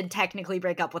because I did technically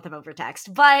break up with him over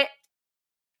text. But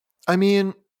I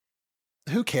mean,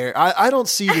 who cares? I don't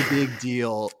see the big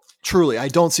deal. Truly, I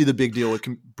don't see the big deal with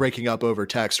breaking up over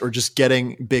text or just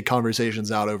getting big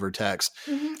conversations out over text.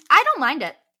 I don't mind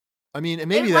it. I mean, and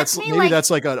maybe that's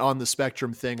like an on the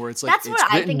spectrum thing where it's like that's what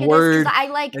I think it is. I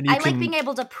like being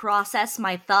able to process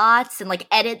my thoughts and like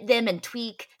edit them and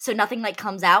tweak so nothing like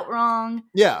comes out wrong.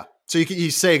 Yeah, so you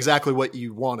say exactly what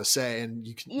you want to say, and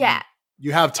you can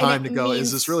you have time to go.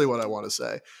 Is this really what I want to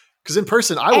say? Because in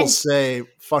person, I will say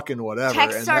fucking whatever.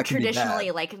 Texts are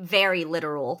traditionally like very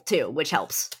literal too, which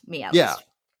helps me out. Yeah,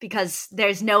 because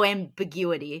there's no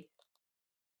ambiguity,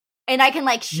 and I can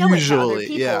like show it to other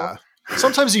people. Yeah.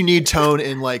 Sometimes you need tone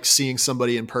in like seeing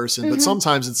somebody in person, but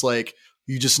sometimes it's like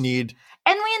you just need.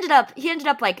 And he ended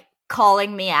up like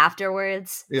calling me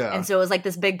afterwards. Yeah, and so it was like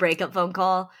this big breakup phone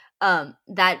call.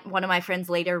 That one of my friends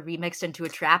later remixed into a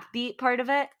trap beat part of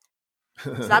it.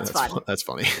 So that's fun. That's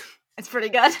funny. It's pretty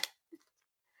good.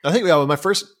 I think with my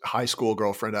first high school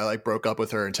girlfriend, I like broke up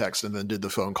with her in text and then did the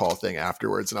phone call thing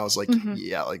afterwards. And I was like,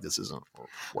 yeah, like this isn't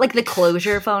working. Like the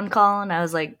closure phone call. And I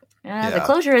was like, the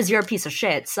closure is you're a piece of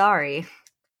shit. Sorry.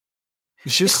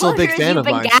 She was still a big fan of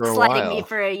mine for a while. You've been gaslighting me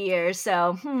for a year.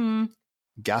 So,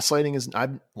 Gaslighting is,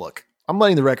 I'm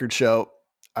letting the record show.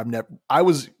 I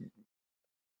was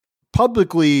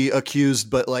publicly accused,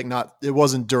 but like not, it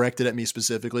wasn't directed at me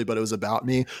specifically, but it was about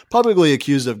me, publicly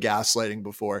accused of gaslighting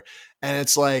before. And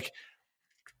it's like,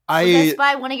 was this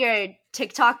by one of your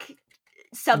TikTok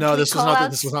no, this was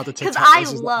not the TikTok. Because I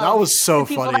love that was so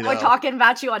people funny. That were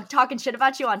talking shit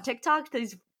about you on TikTok.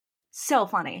 That's so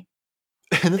funny.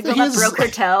 And the girl that broke her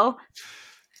toe.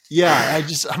 Yeah,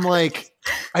 I'm like,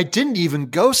 I didn't even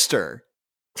ghost her.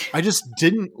 I just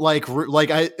didn't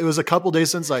it was a couple days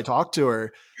since I talked to her.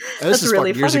 And this That's is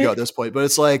really fucking years funny. ago at this point, but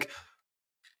it's like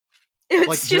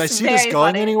It's did I just see this very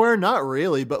going funny. anywhere? Not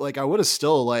really, but like I would have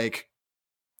still like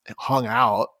hung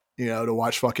out, to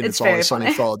watch fucking It's It's Always very Sunny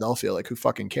in funny. Philadelphia. Like who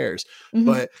fucking cares? Mhm.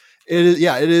 But it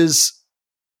is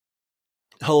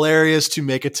hilarious to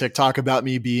make a TikTok about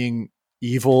me being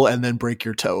evil and then break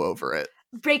your toe over it.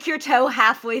 Break your toe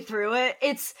halfway through it.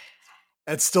 It's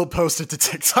And still post it to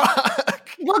TikTok.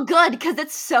 well, good because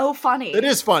it's so funny. It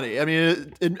is funny. I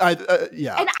mean,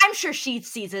 yeah. And I'm sure she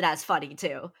sees it as funny too.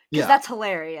 Because Yeah. that's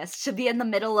hilarious. To be in the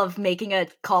middle of making a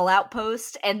call out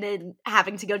post and then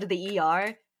having to go to the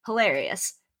ER.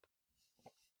 Hilarious.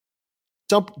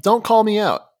 Don't call me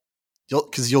out.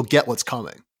 Because you'll get what's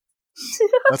coming.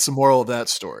 That's the moral of that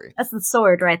story. That's the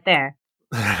sword right there.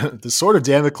 The sword of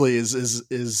Damocles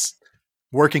is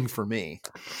working for me.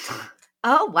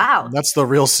 Oh, wow. That's the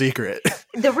real secret.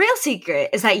 The real secret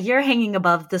is that you're hanging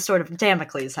above the sword of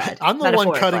Damocles' head. I'm the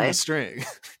one cutting metaphorically. the string.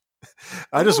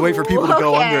 I just wait for people to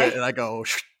go under it, and I go,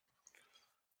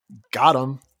 got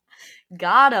him.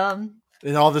 Got him.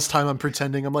 And all this time I'm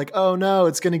pretending I'm like, oh no,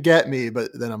 it's going to get me.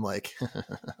 But then I'm like,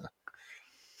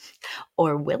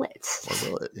 Or will it?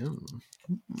 or will it?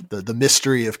 The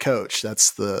mystery of Coach.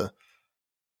 That's the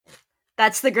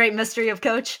great mystery of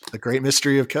Coach. the great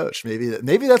mystery of Coach. Maybe that's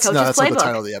Coach's not the playbook.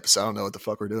 title of the episode. I don't know what the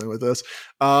fuck we're doing with this.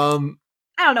 I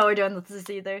don't know what we're doing with this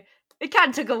either. It kind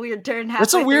of took a weird turn halfway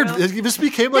It's a weird. through. This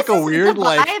became like This a is- weird the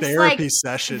like vibes, therapy like,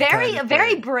 session. Very, kind of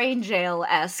very thing. Brain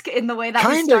Jail-esque in the way that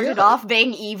we Kinda, started yeah. off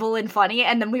being evil and funny,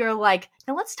 and then we were like,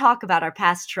 now let's talk about our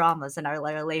past traumas and our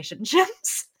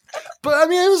relationships. But I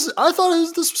mean, I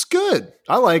thought this was good.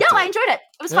 I liked No, it. I enjoyed it.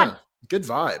 It was Yeah, fun. good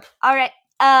vibe. All right.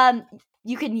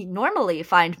 You can normally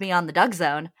find me on the Doug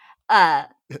Zone.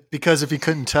 Because if you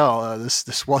couldn't tell,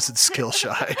 this wasn't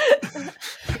Skillshy.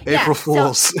 Yeah, April so-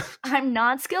 Fools. I'm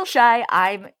not skill shy.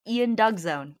 I'm Ian Doug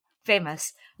Zone,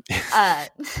 famous.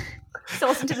 So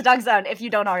listen to the Doug Zone if you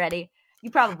don't already. You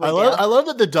probably I do. love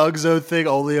that the Doug Zone thing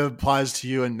only applies to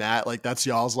you and Matt. Like that's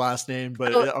y'all's last name,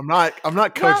 but Oh. I'm not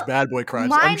Coach Well, Bad Boy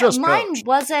Crimes. I'm Mine, just mine Coach.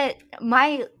 wasn't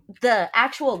the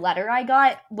actual letter I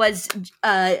got was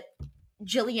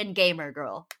Jillian Gamer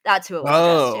Girl. That's who it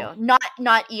was addressed to.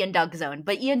 Not Ian Doug Zone,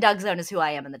 but Ian Doug Zone is who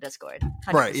I am in the Discord.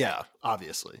 100%. Right? Yeah,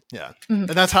 obviously. Yeah, Mhm.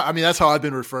 and that's how I've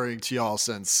been referring to y'all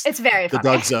since It's very the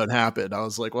funny. Doug Zone happened. I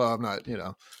was like, well, I'm not,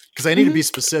 because I need to be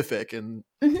specific and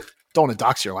Mhm. don't want to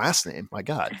dox your last name. My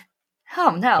God, Oh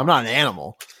no, I'm not an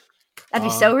animal. that'd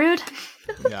be so rude.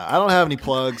 Yeah, I don't have any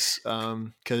plugs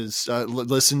because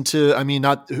listen to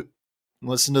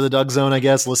the Doug Zone, I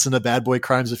guess. Listen to Bad Boy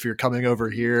Crimes if you're coming over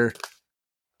here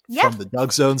Yeah, from the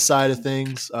Doug Zone side of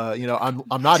things.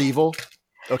 I'm not evil,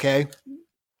 okay?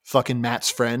 Fucking Matt's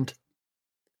friend,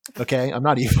 okay? I'm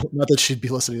not evil. Not that she'd be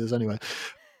listening to this anyway,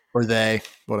 or they,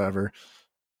 whatever.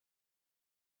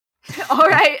 all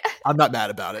right. I'm not mad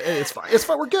about it. It's fine. It's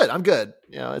fine. We're good. I'm good.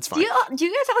 It's fine. Do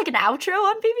you guys have like an outro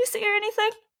on BBC or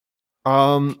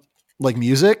anything? Like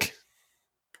music,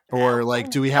 or like,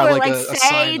 do we have or like like a say?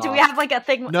 sign Do we off? have like a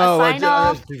thing? No, a sign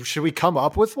off? should we come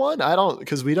up with one? I don't,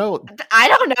 because we don't. I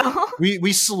don't know.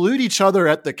 We salute each other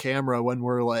at the camera when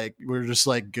we're just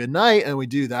like good night, and we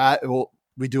do that.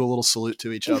 We do a little salute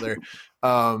to each other.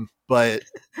 But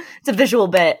It's a visual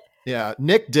bit. yeah,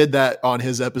 Nick did that on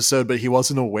his episode, but he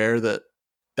wasn't aware that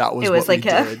was It was what we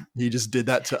like did. He just did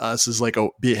that to us as like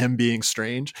him being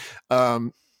strange.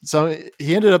 So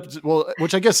he ended up,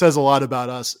 which I guess says a lot about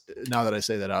us now that I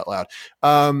say that out loud.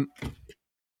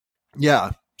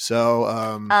 Yeah.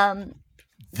 So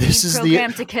this is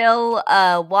Program to Kill.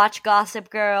 Watch Gossip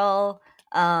Girl.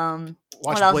 watch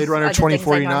what else Blade Runner are the things I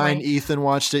 2049. normally- Ethan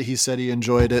watched it. He said he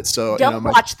enjoyed it. So Don't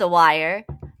watch The Wire.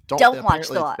 don't watch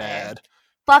apparently The it's Wire. bad.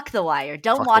 Fuck The Wire.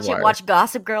 Don't Fuck watch The it. Wire. Watch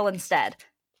Gossip Girl instead.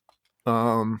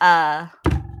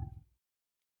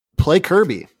 Play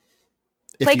Kirby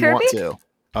if Play you want Kirby? to.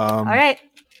 All right.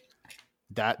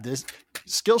 This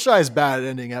Skillshy is bad at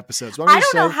ending episodes. I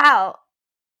don't know how.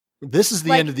 This is the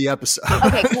like- end of the episode.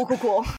 Okay, cool.